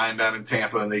Ryan down in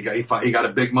Tampa, and he got a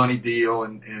big money deal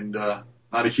and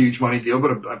not a huge money deal,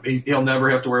 but he'll never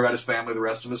have to worry about his family the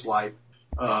rest of his life.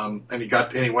 And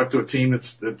he went to a team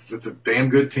that's a damn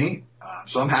good team.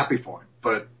 So I'm happy for him.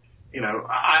 But you know,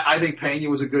 I think Pena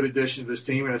was a good addition to this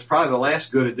team, and it's probably the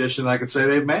last good addition I could say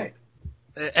they've made.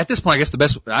 At this point, I guess the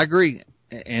best. I agree,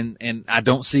 and I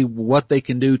don't see what they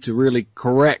can do to really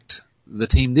correct the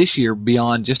team this year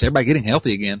beyond just everybody getting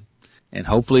healthy again. And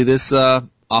hopefully this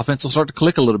offense will start to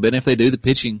click a little bit. And if they do, the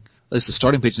pitching, at least the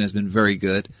starting pitching, has been very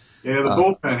good. Yeah, the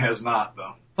bullpen has not,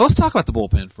 though. Well, let's talk about the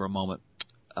bullpen for a moment.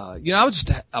 I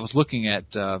was looking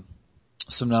at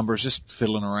some numbers, just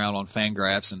fiddling around on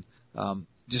Fangraphs, and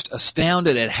just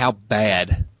astounded at how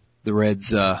bad the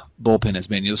Reds' bullpen has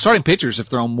been. You know, the starting pitchers have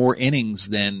thrown more innings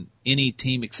than any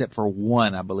team except for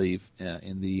one, I believe,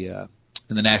 in the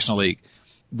National League.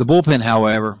 The bullpen,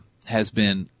 however, has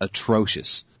been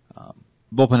atrocious.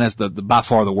 Bullpen has the by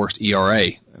far the worst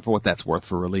ERA, for what that's worth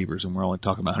for relievers, and we're only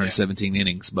talking about 117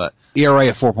 innings, but ERA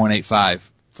of 4.85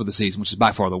 for the season, which is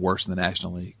by far the worst in the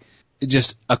National League.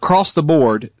 Just across the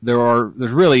board, there's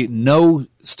really no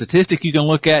statistic you can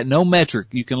look at, no metric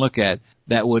you can look at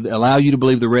that would allow you to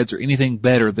believe the Reds are anything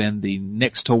better than the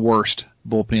next to worst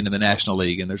bullpen in the National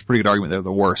League, and there's a pretty good argument they're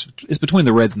the worst. It's between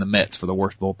the Reds and the Mets for the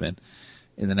worst bullpen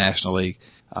in the National League.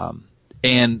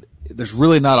 And there's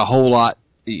really not a whole lot.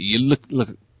 You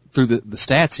look through the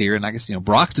stats here, and I guess,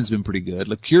 Broxton's been pretty good.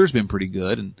 LeCure's been pretty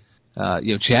good,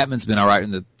 and, Chapman's been all right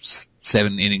in the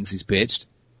 7 innings he's pitched.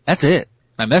 That's it.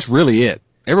 I mean, that's really it.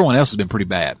 Everyone else has been pretty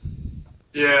bad.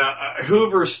 Yeah,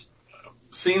 Hoover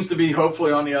seems to be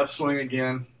hopefully on the upswing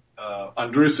again.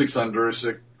 Ondrusek's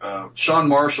Ondrusek. Sean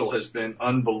Marshall has been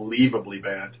unbelievably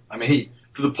bad. I mean,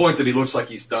 to the point that he looks like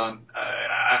he's done.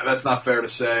 That's not fair to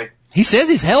say. He says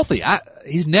he's healthy.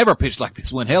 He's never pitched like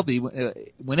this when healthy.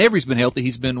 Whenever he's been healthy,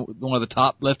 he's been one of the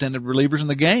top left-handed relievers in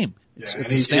the game. It's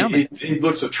astounding. He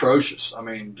looks atrocious. I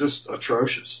mean, just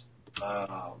atrocious.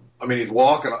 He's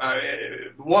walking.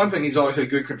 One thing, he's always had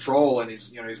good control, and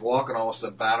he's walking almost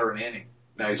a batter an inning.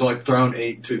 Now, he's only thrown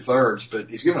 8 2/3, but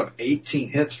he's given up 18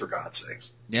 hits, for God's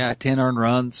sakes. Yeah, 10 earned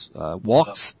runs,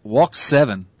 walked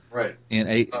 7. Right. In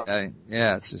 8.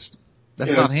 It's just,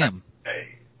 that's not him.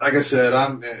 Like I said,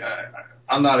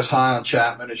 I'm not as high on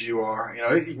Chapman as you are.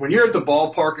 When you're at the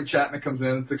ballpark and Chapman comes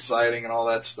in, it's exciting and all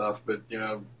that stuff. But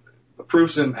the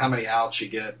proof's in how many outs you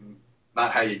get and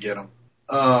not how you get them.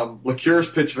 LeCure's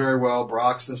pitched very well.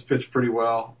 Broxton's pitched pretty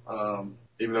well.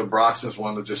 Even though Broxton's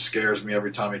one that just scares me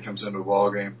every time he comes into a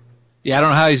ball game. Yeah, I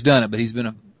don't know how he's done it, but he's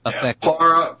been effective.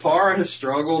 Parra has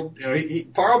struggled.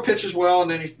 Parra pitches well,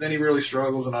 and then he really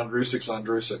struggles, and Ondrusek's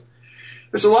Ondrusek.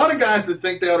 There's a lot of guys that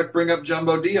think they ought to bring up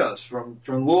Jumbo Diaz from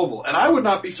Louisville, and I would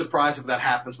not be surprised if that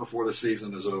happens before the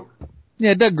season is over.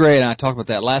 Yeah, Doug Gray and I talked about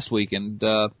that last week, and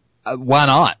why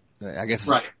not? I guess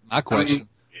right. My question.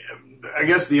 I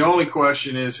guess the only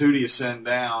question is, who do you send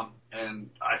down? And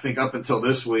I think up until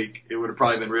this week, it would have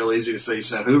probably been real easy to say you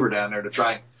sent Hoover down there to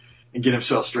try and get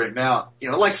himself straightened out.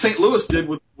 Like St. Louis did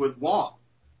with Wong,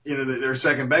 their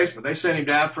second baseman. They sent him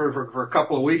down for a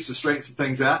couple of weeks to straighten some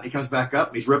things out, and he comes back up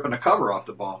and he's ripping the cover off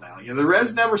the ball now. The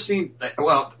Reds never seem,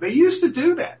 they used to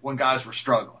do that when guys were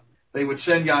struggling. they would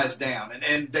send guys down.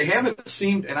 And they haven't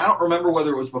seemed, and I don't remember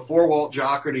whether it was before Walt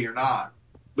Jocketty or not,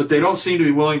 but they don't seem to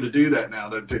be willing to do that now,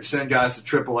 to send guys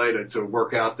to AAA to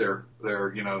work out their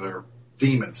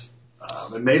demons.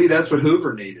 And maybe that's what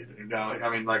Hoover needed. I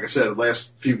mean, like I said, the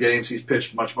last few games he's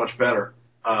pitched much, much better.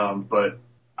 But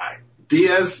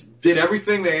Diaz did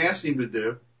everything they asked him to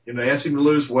do. They asked him to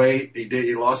lose weight. He did.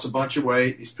 He lost a bunch of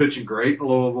weight. He's pitching great in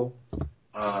Louisville.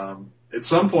 At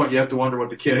some point, you have to wonder what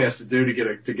the kid has to do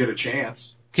to get a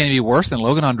chance. Can he be worse than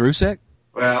Logan Ondrusek?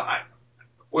 Well,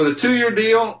 with a 2-year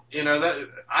deal, that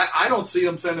I don't see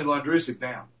them sending Ondrusek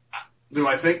down. Do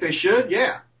I think they should?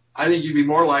 Yeah. I think you'd be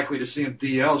more likely to see him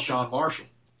DL Sean Marshall.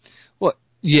 Well,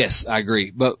 yes, I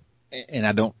agree. And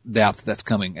I don't doubt that that's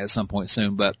coming at some point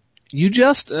soon, but you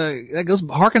just, that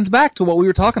harkens back to what we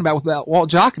were talking about Walt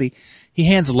Jocketty. He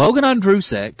hands Logan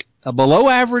Ondrusek, a below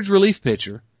average relief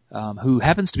pitcher, who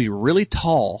happens to be really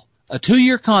tall, a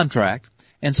 2-year contract.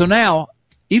 And so now,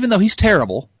 even though he's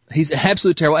terrible, he's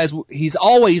absolutely terrible, as he's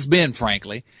always been,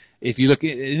 frankly. If you look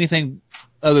at anything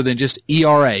other than just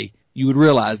ERA, you would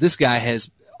realize this guy he's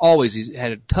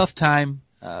had a tough time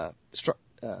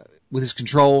with his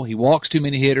control. He walks too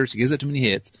many hitters. He gives up too many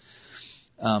hits.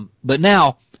 But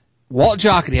now, Walt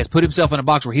Jocketty has put himself in a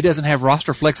box where he doesn't have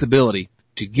roster flexibility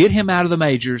to get him out of the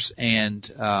majors and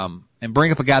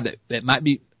bring up a guy that might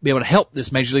be able to help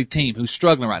this major league team who's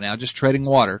struggling right now, just treading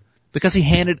water, because he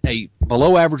handed a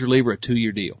below average reliever a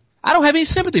 2-year deal. I don't have any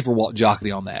sympathy for Walt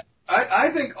Jocketty on that. I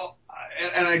think,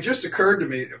 and it just occurred to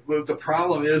me, what the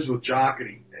problem is with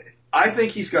Jocketty, I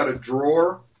think he's got a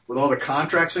drawer with all the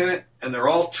contracts in it, and they're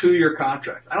all 2-year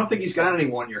contracts. I don't think he's got any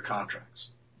 1-year contracts.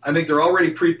 I think they're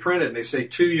already pre-printed, and they say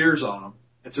 2 years on them.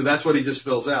 And so that's what he just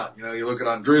fills out. You look at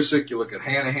Ondrusek, you look at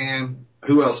Hanahan.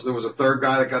 Who else? There was a third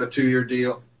guy that got a 2-year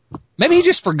deal. Maybe he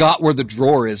just forgot where the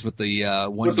drawer is with the 1 year.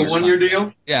 With the 1-year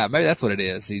deal? Yeah, maybe that's what it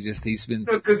is. He's been.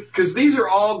 Because these are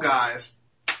all guys.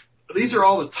 These are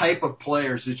all the type of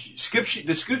players that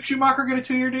did Skip Schumacher get a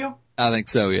 2-year deal? I think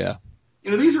so, yeah.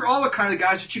 These are all the kind of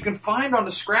guys that you can find on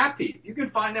the scrap heap. You can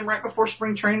find them right before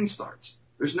spring training starts.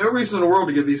 There's no reason in the world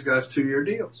to give these guys 2-year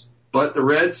deals. But the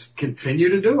Reds continue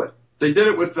to do it. They did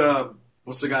it with,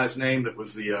 what's the guy's name that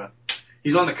was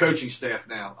he's on the coaching staff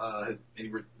now,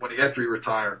 after he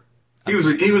retired. He was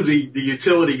the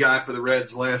utility guy for the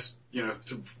Reds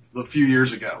a few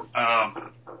years ago.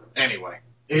 Anyway.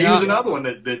 He was another one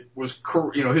that was,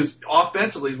 his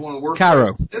offensively is one of the worst.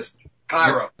 Cairo.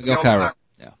 Cairo. Miguel Cairo.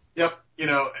 Yeah. Yep.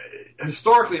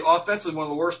 Historically, offensively, one of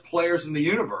the worst players in the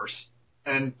universe.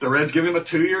 And the Reds give him a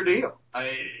 2-year deal.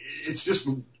 It's just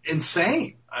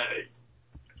insane.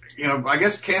 I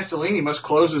guess Castellini must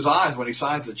close his eyes when he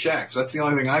signs the checks. That's the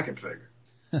only thing I can figure.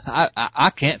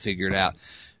 I can't figure it out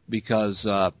because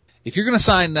if you're going to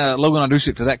sign Logan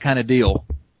Ondrusek to that kind of deal,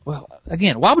 well,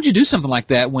 again, why would you do something like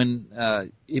that when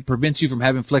it prevents you from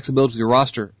having flexibility with your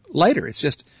roster later? It's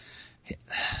just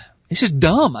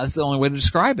dumb. That's the only way to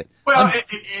describe it. Well,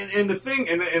 and the thing,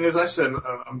 and as I said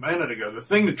a minute ago, the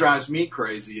thing that drives me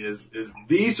crazy is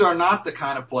these are not the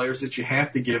kind of players that you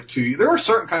have to give 2 years. There are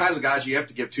certain kinds of guys you have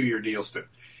to give 2-year deals to.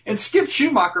 And Skip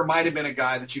Schumacher might have been a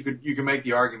guy that you could make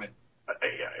the argument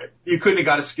you couldn't have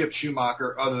got a Skip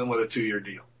Schumacher other than with a 2-year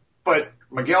deal. But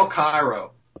Miguel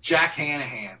Cairo, Jack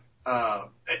Hanahan, and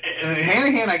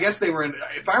Hanahan, I guess they were in,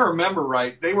 if I remember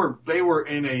right, they were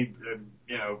in a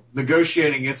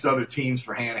negotiating against other teams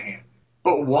for Hanahan.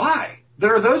 But why?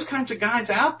 There are those kinds of guys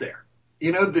out there,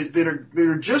 that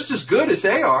are just as good as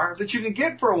they are that you can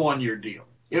get for a 1-year deal.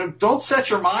 Don't set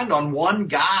your mind on one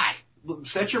guy.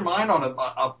 Set your mind on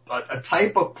a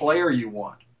type of player you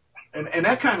want. And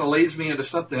that kind of leads me into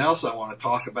something else I want to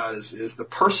talk about is the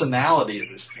personality of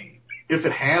this team, if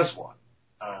it has one.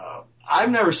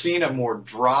 I've never seen a more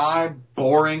dry,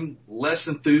 boring, less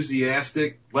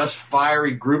enthusiastic, less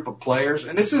fiery group of players.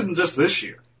 And this isn't just this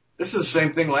year. This is the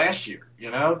same thing last year.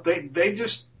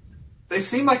 They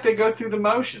seem like they go through the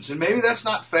motions. And maybe that's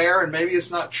not fair and maybe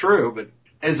it's not true. But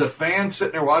as a fan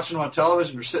sitting there watching them on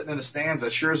television or sitting in the stands,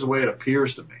 that sure is the way it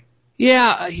appears to me.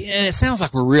 Yeah, and it sounds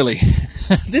like we're really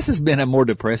this has been a more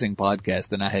depressing podcast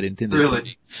than I had intended to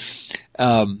be.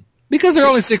 Because they're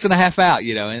only 6.5 out,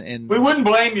 and we wouldn't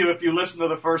blame you if you listened to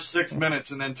the first 6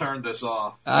 minutes and then turned this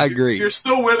off. I agree. If you're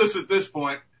still with us at this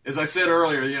point, as I said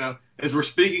earlier, as we're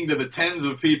speaking to the tens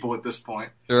of people at this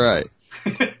point. Right.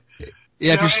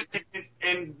 Yeah.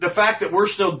 And the fact that we're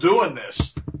still doing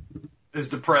this, as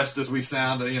depressed as we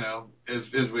sound, as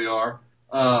we are,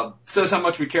 says how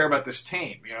much we care about this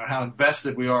team, how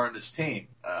invested we are in this team.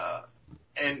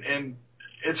 And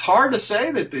it's hard to say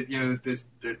that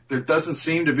there doesn't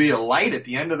seem to be a light at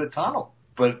the end of the tunnel.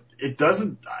 but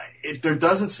there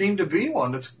doesn't seem to be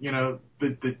one that's,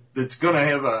 that's going to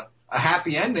have a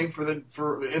happy ending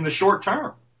in the short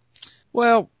term.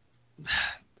 Well,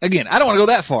 again, I don't want to go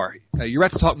that far. You're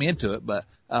right to talk me into it, but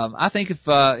I think if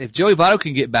Joey Votto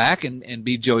can get back and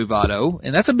be Joey Votto,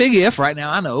 and that's a big if right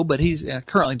now, I know, but he's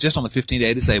currently just on the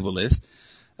 15-day disabled list.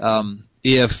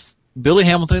 If Billy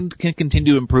Hamilton can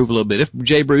continue to improve a little bit, if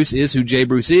Jay Bruce is who Jay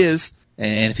Bruce is,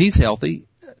 and if he's healthy,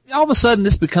 all of a sudden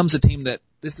this becomes a team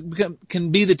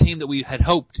can be the team that we had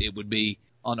hoped it would be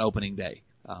on opening day.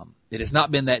 It has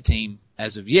not been that team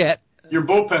as of yet. Your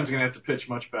bullpen's going to have to pitch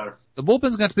much better. The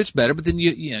bullpen's going to have to pitch better, but then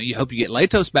you hope you get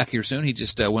Latos back here soon. He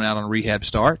just went out on a rehab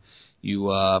start. So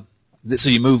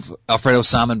you move Alfredo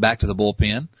Simon back to the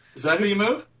bullpen. Is that who you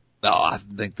move? Oh, I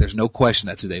think there's no question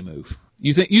that's who they move.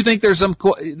 You think there's some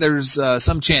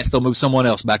chance they'll move someone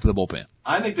else back to the bullpen?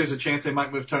 I think there's a chance they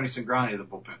might move Tony Cingrani to the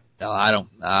bullpen. No, I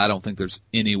don't think there's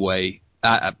any way.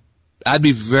 I'd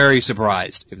be very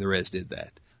surprised if the Reds did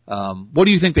that. What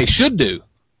do you think they should do?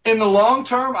 In the long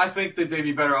term, I think that they'd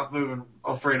be better off moving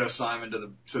Alfredo Simon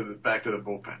back to the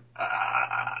bullpen.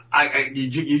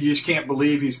 You just can't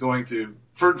believe he's going to,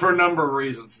 for a number of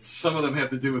reasons. Some of them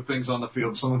have to do with things on the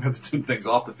field. Some of them have to do with things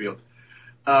off the field.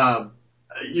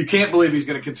 You can't believe he's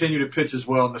going to continue to pitch as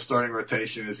well in the starting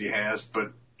rotation as he has,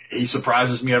 but he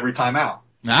surprises me every time out.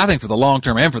 Now, I think for the long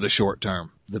term and for the short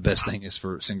term, the best thing is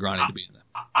for Cingrani to be in there.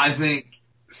 I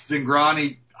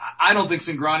don't think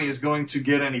Cingrani is going to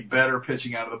get any better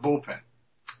pitching out of the bullpen.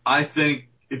 I think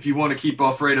if you want to keep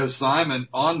Alfredo Simon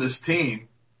on this team,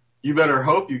 you better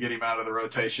hope you get him out of the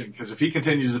rotation, because if he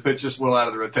continues to pitch this well out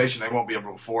of the rotation, they won't be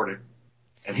able to afford him.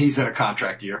 And he's in a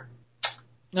contract year.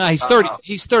 No, he's 30.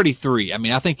 He's 33. I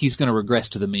mean, I think he's going to regress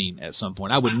to the mean at some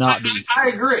point. I would not be. I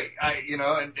agree.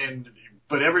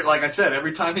 But like I said,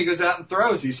 every time he goes out and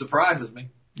throws, he surprises me.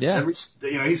 Yeah.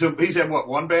 He's had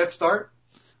one bad start.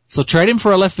 So trade him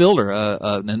for a left fielder,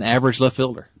 an average left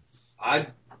fielder. I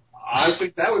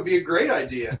think that would be a great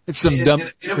idea. It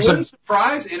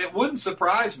wouldn't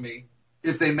surprise me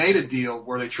if they made a deal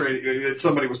where they traded.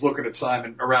 Somebody was looking at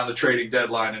Simon around the trading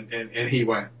deadline, and he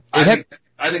went. I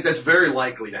think that's very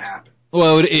likely to happen.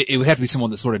 Well, it would have to be someone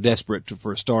that's sort of desperate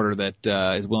for a starter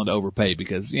that is willing to overpay,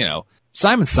 because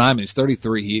Simon is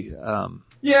 33.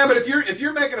 Yeah, but if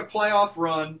you're making a playoff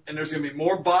run and there's going to be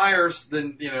more buyers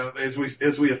than,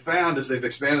 as we have found as they've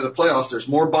expanded the playoffs, there's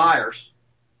more buyers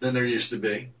than there used to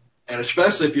be. And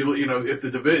especially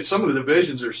if some of the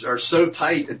divisions are so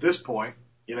tight at this point,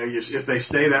 if they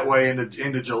stay that way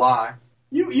into July,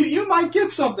 you might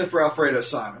get something for Alfredo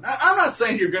Simon. I'm not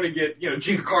saying you're going to get,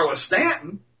 Giancarlo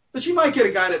Stanton, but you might get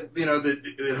a guy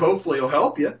that hopefully will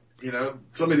help you,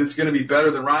 somebody that's going to be better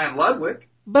than Ryan Ludwig.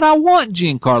 But I want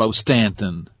Giancarlo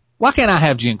Stanton. Why can't I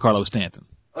have Giancarlo Stanton?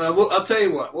 Well, I'll tell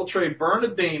you what. We'll trade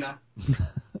Bernardina,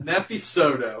 Nefi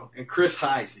Soto, and Chris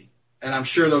Heisey, and I'm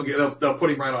sure they'll put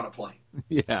him right on a plane.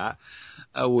 Yeah,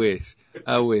 I wish.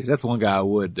 That's one guy I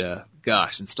would.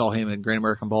 Install him in Great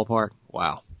American Ballpark.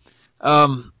 Wow.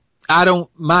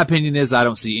 My opinion is I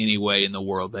don't see any way in the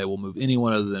world they will move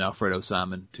anyone other than Alfredo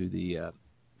Simon to the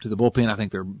bullpen. I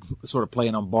think they're sort of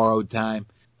playing on borrowed time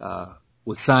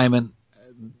with Simon.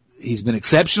 He's been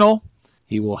exceptional.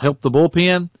 He will help the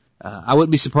bullpen. I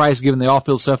wouldn't be surprised, given the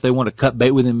off-field stuff, they want to cut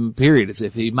bait with him, period, as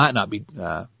if he might not be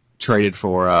traded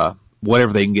for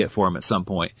whatever they can get for him at some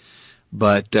point.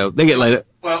 But they get later.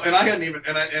 Well, and I hadn't even,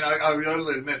 and I will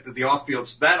admit that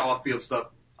that off-field stuff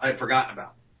I had forgotten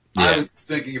about. Yeah. I was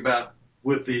thinking about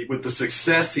with the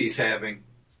success he's having,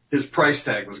 his price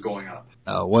tag was going up.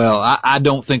 Well, I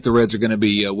don't think the Reds are going to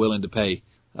be willing to pay.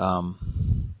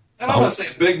 And I'm not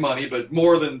saying big money, but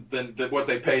more than what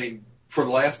they paid him for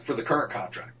the current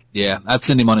contract. Yeah, I'd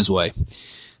send him on his way.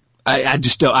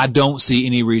 I don't see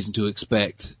any reason to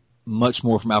expect much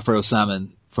more from Alfredo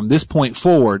Simon from this point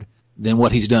forward than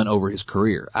what he's done over his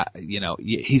career.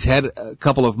 He's had a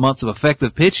couple of months of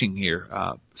effective pitching here,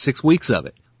 6 weeks of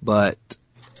it, but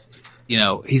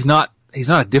he's not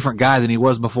a different guy than he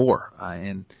was before.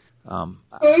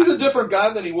 He's a different guy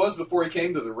than he was before he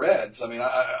came to the Reds. I mean,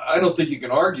 I don't think you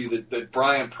can argue that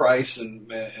Brian Price and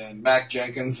Mac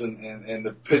Jenkins and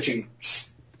the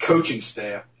coaching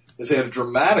staff has had a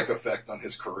dramatic effect on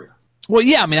his career. Well,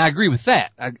 yeah, I mean, I agree with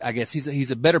that. I guess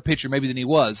he's a better pitcher maybe than he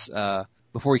was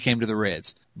before he came to the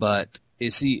Reds. But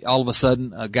is he all of a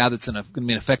sudden a guy that's going to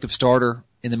be an effective starter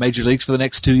in the major leagues for the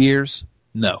next 2 years?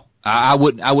 No, I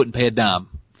wouldn't pay a dime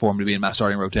for him to be in my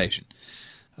starting rotation.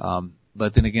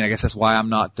 But then again, I guess that's why I'm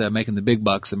not making the big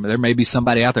bucks. I mean, there may be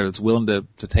somebody out there that's willing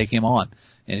to take him on.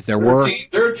 And if there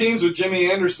are teams with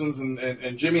Jimmy Andersons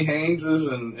and Jimmy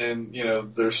Hayneses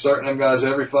and they're starting them guys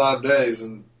every 5 days,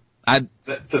 and To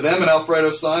them, and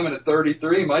Alfredo Simon at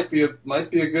 33 might be a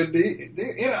good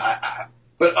deal.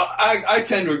 But I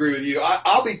tend to agree with you.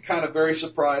 I'll be kind of very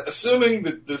surprised, assuming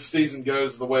that this season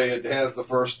goes the way it has the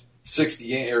first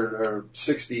 60 or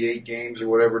 68 games or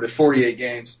whatever, to 48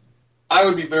 games. I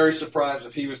would be very surprised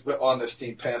if he was on this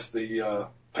team past the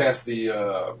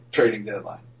trading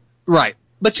deadline. Right.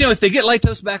 But, if they get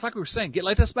Latos back, like we were saying, get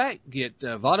Latos back, get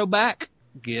Votto back,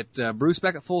 get Bruce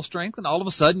back at full strength, and all of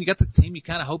a sudden you got the team you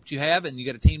kind of hoped you have, and you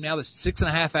got a team now that's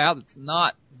 6.5 out that's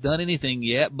not done anything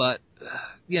yet, but,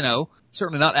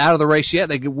 certainly not out of the race yet.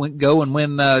 They could go and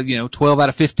win, 12 out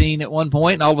of 15 at one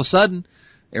point, and all of a sudden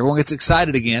everyone gets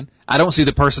excited again. I don't see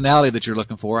the personality that you're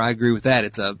looking for. I agree with that.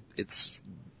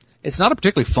 It's not a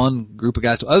particularly fun group of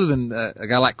guys, other than a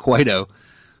guy like Cueto.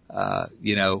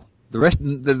 The rest,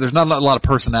 there's not a lot of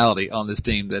personality on this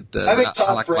team that I think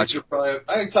Todd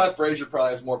Frazier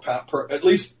probably has more at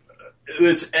least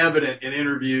it's evident in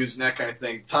interviews and that kind of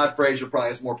thing. Todd Frazier probably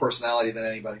has more personality than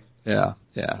anybody. Yeah.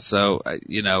 So, I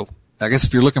guess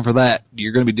if you're looking for that,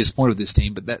 you're going to be disappointed with this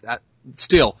team. But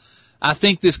I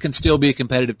think this can still be a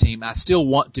competitive team. I still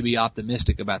want to be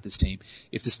optimistic about this team.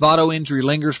 If this Votto injury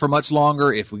lingers for much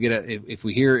longer, if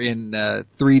we hear in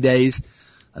 3 days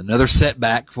another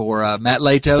setback for Matt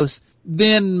Latos,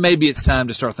 then maybe it's time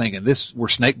to start thinking we're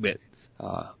snake bit.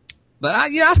 But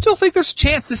I still think there's a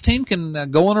chance this team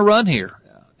can go on a run here,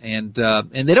 and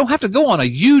they don't have to go on a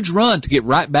huge run to get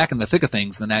right back in the thick of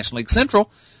things in the National League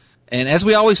Central. And as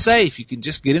we always say, if you can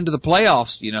just get into the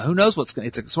playoffs, who knows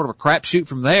it's a sort of a crapshoot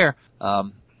from there.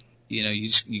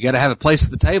 You got to have a place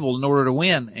at the table in order to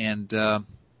win, and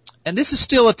this is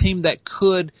still a team that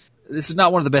could. This is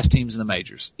not one of the best teams in the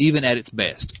majors, even at its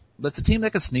best. But it's a team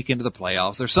that can sneak into the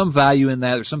playoffs. There's some value in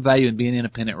that. There's some value in being an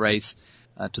independent race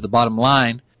to the bottom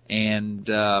line. And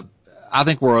I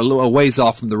think we're a ways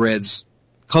off from the Reds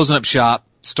closing up shop,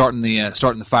 starting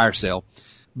the fire sale.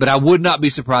 But I would not be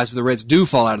surprised if the Reds do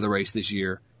fall out of the race this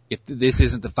year if this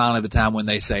isn't finally the time when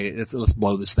they say let's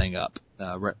blow this thing up,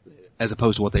 as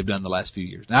opposed to what they've done the last few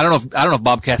years. Now I don't know if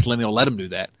Bob Castellini will let them do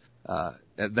that.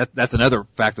 That's another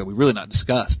factor that we really not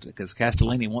discussed, because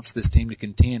Castellini wants this team to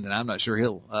contend, and I'm not sure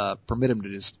he'll permit him to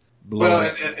just blow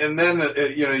it. And then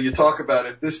you talk about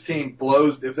if this team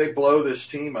if they blow this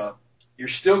team up, you're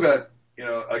still got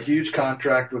a huge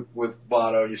contract with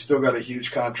Votto. You still got a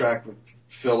huge contract with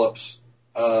Phillips.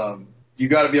 You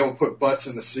got to be able to put butts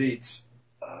in the seats.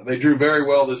 They drew very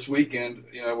well this weekend,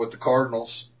 with the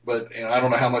Cardinals. But I don't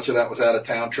know how much of that was out of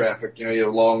town traffic. You had a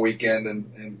long weekend,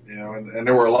 and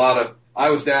there were a lot of. I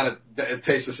was down at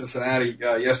Taste of Cincinnati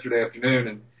yesterday afternoon,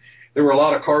 and there were a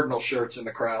lot of Cardinal shirts in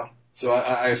the crowd. So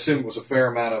I assume it was a fair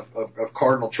amount of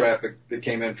Cardinal traffic that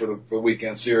came in for the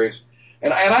weekend series.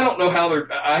 And I don't know how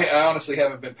I honestly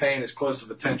haven't been paying as close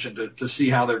of attention to see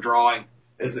how they're drawing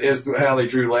as how they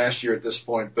drew last year at this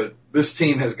point. But this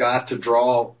team has got to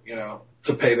draw,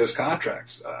 to pay those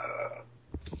contracts.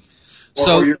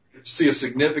 Or you're going to see a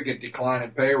significant decline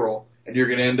in payroll, and you're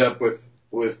going to end up with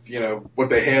what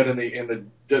they had in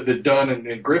the Dunn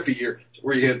and Griffey year,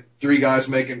 where you had two guys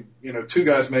making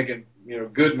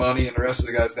good money, and the rest of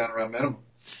the guys down around minimum.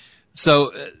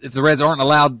 So if the Reds aren't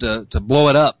allowed to blow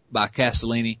it up by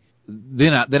Castellini,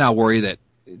 then I worry that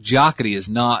Giacotti is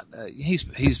not.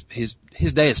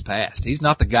 His day is past. He's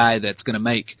not the guy that's going to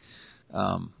make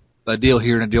a deal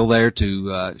here and a deal there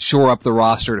to shore up the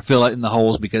roster, to fill it in the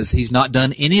holes, because he's not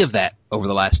done any of that over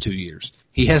the last 2 years.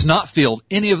 He has not filled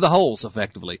any of the holes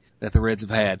effectively that the Reds have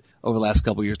had over the last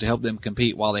couple of years to help them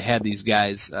compete while they had these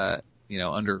guys,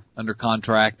 under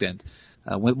contract and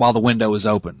while the window is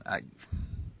open.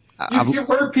 You've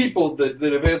heard people that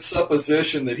have had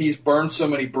supposition that he's burned so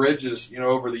many bridges,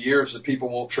 over the years that people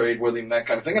won't trade with him, that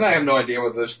kind of thing. And I have no idea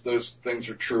whether those things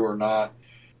are true or not.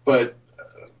 But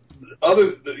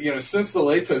since the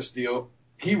Latos deal,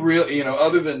 he really,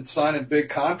 other than signing big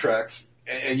contracts,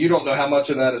 and you don't know how much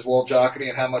of that is Walt Giacotti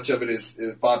and how much of it is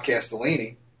Bob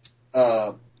Castellini,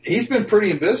 he's been pretty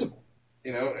invisible.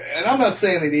 And I'm not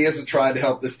saying that he hasn't tried to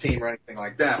help this team or anything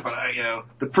like that, but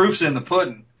the proof's in the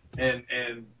pudding,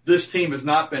 and this team has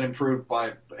not been improved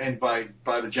by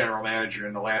the general manager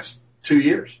in the last 2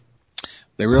 years.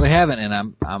 They really haven't,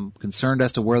 and I'm concerned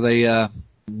as to where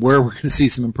we're going to see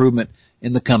some improvement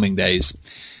in the coming days.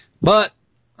 But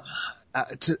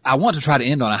I want to try to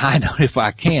end on a high note if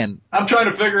I can. I'm trying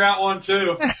to figure out one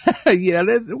too.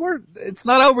 It's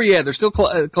not over yet. They're still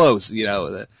close.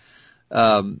 There's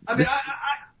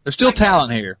still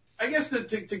talent here. I guess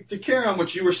to carry on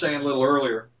what you were saying a little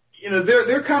earlier,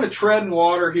 they're kind of treading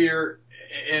water here,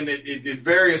 and at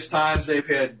various times they've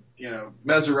had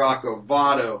Mesoraco,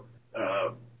 Votto,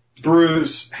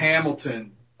 Bruce,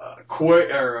 Hamilton,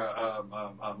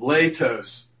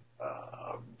 Latos,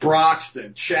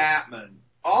 Broxton, Chapman,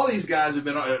 all these guys have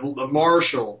been on,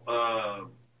 Marshall,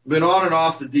 been on and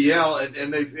off the DL,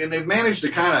 and they've managed to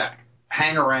kind of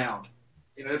hang around.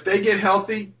 If they get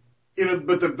healthy,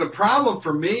 but the problem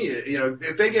for me,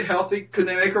 if they get healthy, could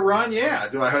they make a run? Yeah.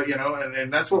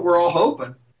 And that's what we're all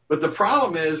hoping. But the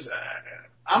problem is,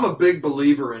 I'm a big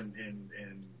believer in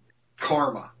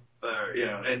karma,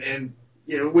 and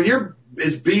when you're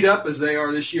as beat up as they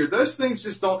are this year, those things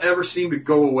just don't ever seem to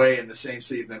go away in the same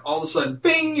season. And all of a sudden,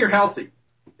 bing, you're healthy.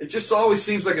 It just always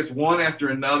seems like it's one after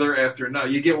another after another.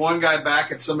 You get one guy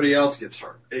back and somebody else gets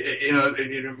hurt.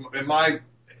 I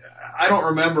don't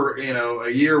remember,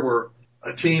 a year where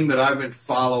a team that I've been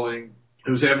following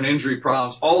who was having injury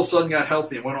problems all of a sudden got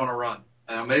healthy and went on a run.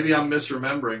 Maybe I'm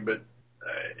misremembering, but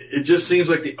it just seems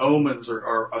like the omens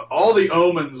are all the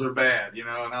omens are bad, and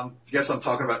I guess I'm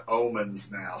talking about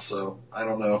omens now, so I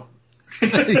don't know.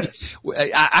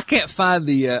 I can't find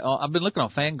the, I've been looking on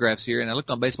Fangraphs here, and I looked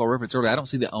on Baseball Reference earlier. I don't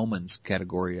see the omens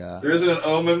category. There isn't an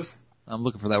omens? I'm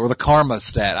looking for that. Or the karma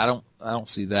stat. I don't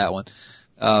see that one.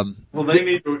 Well, they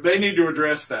need to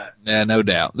address that. Yeah, no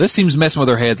doubt. This team's messing with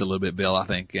their heads a little bit, Bill, I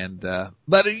think. And,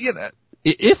 but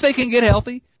if they can get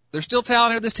healthy, there's still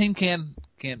talent here. This team can,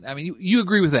 I mean, you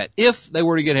agree with that. If they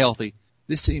were to get healthy,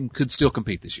 this team could still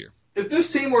compete this year. If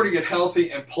this team were to get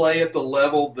healthy and play at the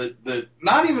level that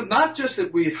not just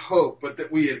that we hope, but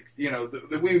that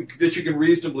that you can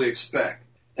reasonably expect,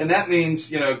 and that means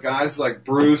guys like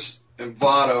Bruce and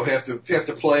Votto have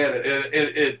to play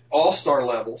at all-star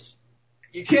levels.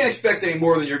 You can't expect any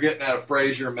more than you're getting out of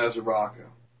Frazier and Mesoraco.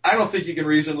 I don't think you can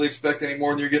reasonably expect any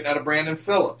more than you're getting out of Brandon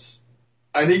Phillips.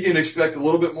 I think you can expect a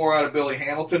little bit more out of Billy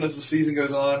Hamilton as the season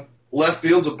goes on. Left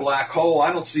field's a black hole.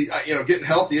 I don't see getting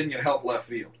healthy isn't going to help left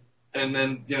field. And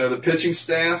then, the pitching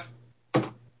staff,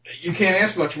 you can't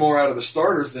ask much more out of the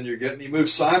starters than you're getting. You move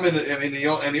Simon,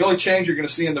 the only change you're going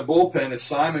to see in the bullpen is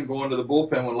Simon going to the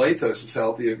bullpen when Latos is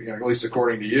healthy, at least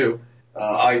according to you.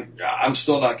 I'm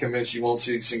still not convinced you won't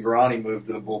see Cingrani move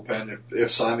to the bullpen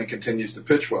if Simon continues to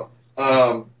pitch well.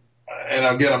 And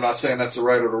again, I'm not saying that's the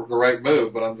right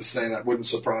move, but I'm just saying that wouldn't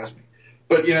surprise me.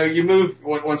 But, you move,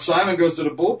 when Simon goes to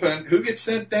the bullpen, who gets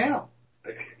sent down?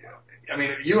 I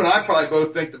mean, you and I probably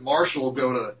both think that Marshall will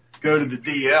go to the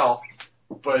DL,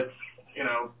 but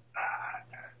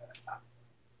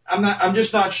I'm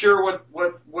just not sure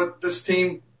what this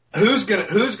team, who's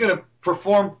gonna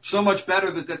perform so much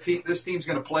better that this team's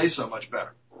gonna play so much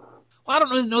better. Well, I don't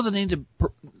really know that they need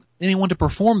anyone to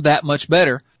perform that much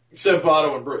better. Except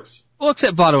Votto and Bruce. Well,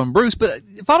 except Votto and Bruce, but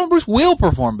Votto and Bruce will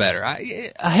perform better.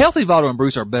 A healthy Votto and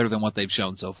Bruce are better than what they've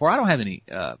shown so far. I don't have any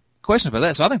question about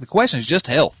that. So I think the question is just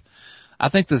health. I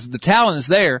think the talent is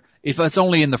there. If it's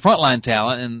only in the frontline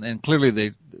talent, and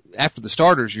clearly after the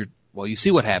starters, you see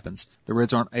what happens. The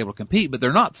Reds aren't able to compete, but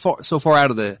they're not so far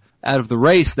out of the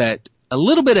race that a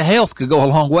little bit of health could go a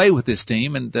long way with this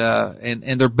team, and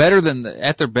they're better than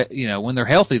when they're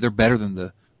healthy, they're better than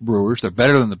the Brewers, they're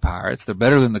better than the Pirates, they're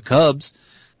better than the Cubs.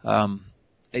 I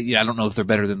don't know if they're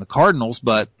better than the Cardinals,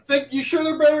 but you sure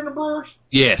they're better than the Brewers?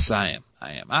 Yes, I am.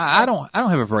 I don't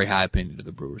have a very high opinion of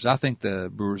the Brewers. I think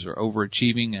the Brewers are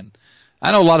overachieving, and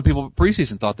I know a lot of people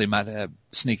preseason thought they might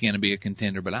sneak in and be a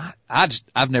contender, but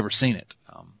I've never seen it.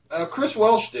 Chris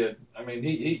Welsh did. I mean,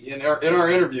 he in our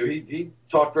interview, he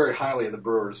talked very highly of the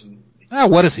Brewers, and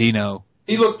what does he know?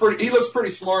 He looks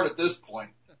pretty smart at this point,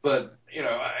 but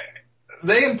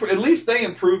at least they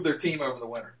improved their team over the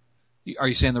winter. Are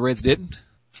you saying the Reds didn't?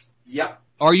 Yep.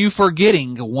 Are you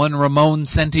forgetting one Ramon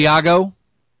Santiago?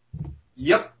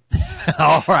 Yep.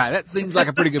 All right. That seems like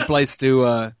a pretty good place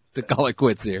to call it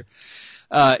quits here.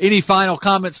 Any final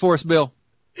comments for us, Bill?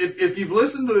 If you've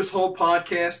listened to this whole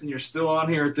podcast and you're still on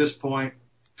here at this point,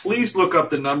 please look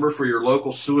up the number for your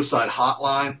local suicide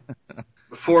hotline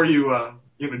before you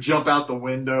jump out the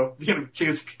window.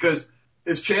 Because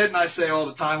as Chad and I say all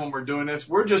the time when we're doing this,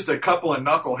 we're just a couple of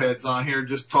knuckleheads on here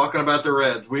just talking about the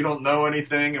Reds. We don't know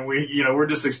anything, and we're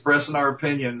just expressing our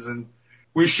opinions, and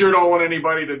we sure don't want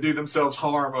anybody to do themselves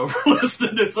harm over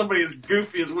listening to somebody as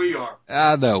goofy as we are.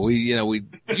 I know. We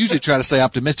usually try to stay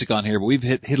optimistic on here, but we've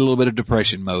hit a little bit of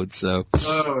depression mode, so.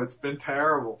 Oh, it's been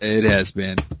terrible. It has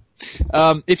been.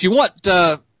 If you want,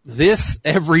 this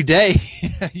every day,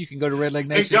 you can go to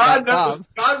redlegnation.com.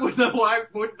 God would know why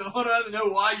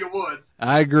you would.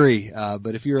 I agree.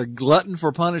 But if you're a glutton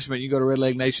for punishment, you go to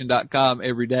redlegnation.com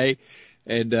every day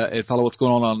and follow what's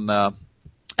going on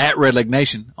at Red Leg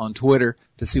Nation on Twitter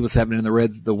to see what's happening in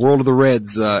the world of the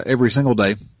Reds, every single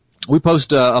day. We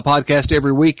post a podcast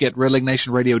every week at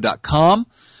redlegnationradio.com.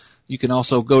 You can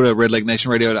also go to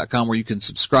redlegnationradio.com where you can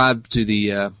subscribe to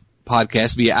the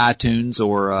podcast via iTunes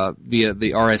or via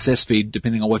the RSS feed,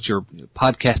 depending on what your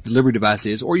podcast delivery device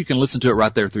is, or you can listen to it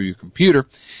right there through your computer.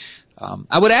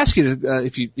 I would ask you to,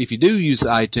 if you do use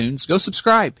iTunes, go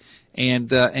subscribe and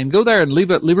go there and leave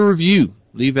a review,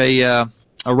 leave a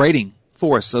rating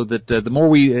for us, so that the more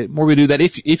we do that,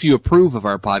 if you approve of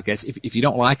our podcast, if you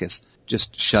don't like us,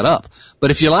 just shut up.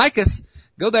 But if you like us,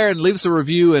 go there and leave us a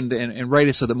review and rate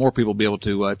us so that more people will be able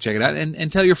to check it out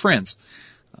and tell your friends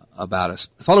about us.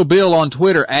 Follow Bill on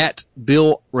Twitter at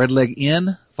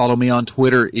BillRedlegN. Follow me on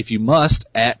Twitter, if you must,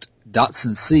 at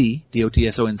DotsonC,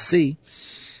 DOTSONC.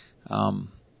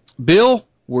 Bill,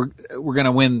 we're going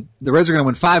to win. The Reds are going to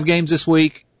win 5 games this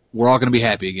week. We're all going to be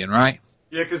happy again, right?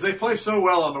 Yeah, because they play so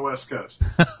well on the West Coast.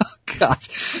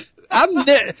 Gosh,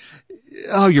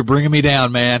 you're bringing me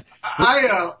down, man.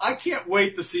 I can't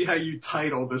wait to see how you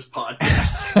title this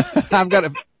podcast. I've got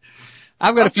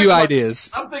a few ideas.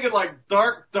 I'm thinking like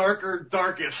darker,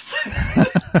 darkest.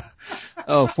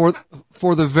 Oh,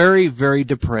 for the very, very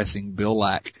depressing Bill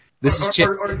Lack. This is Chet.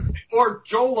 Or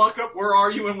Joel Luckup, where are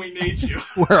you when we need you?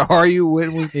 Where are you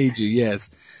when we need you? Yes.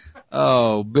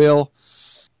 Oh, Bill.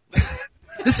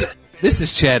 This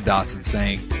is Chad Dotson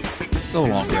saying, so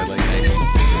long, Red Leg Nation.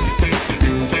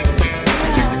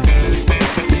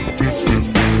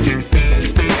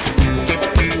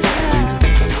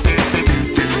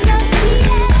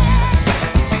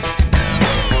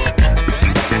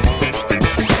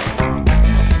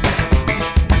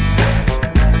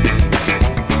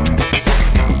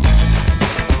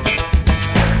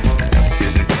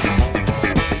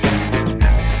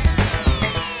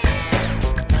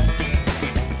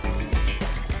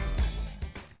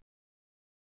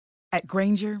 At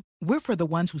Grainger, we're for the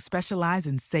ones who specialize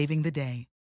in saving the day,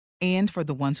 and for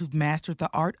the ones who've mastered the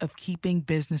art of keeping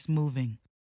business moving.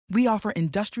 We offer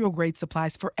industrial-grade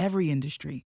supplies for every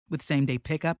industry, with same-day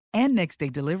pickup and next-day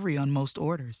delivery on most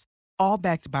orders, all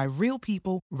backed by real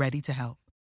people ready to help.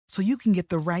 So you can get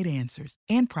the right answers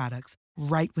and products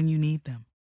right when you need them.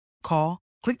 Call,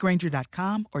 click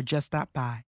Grainger.com, or just stop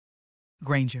by.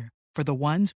 Grainger, for the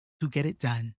ones who get it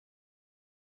done.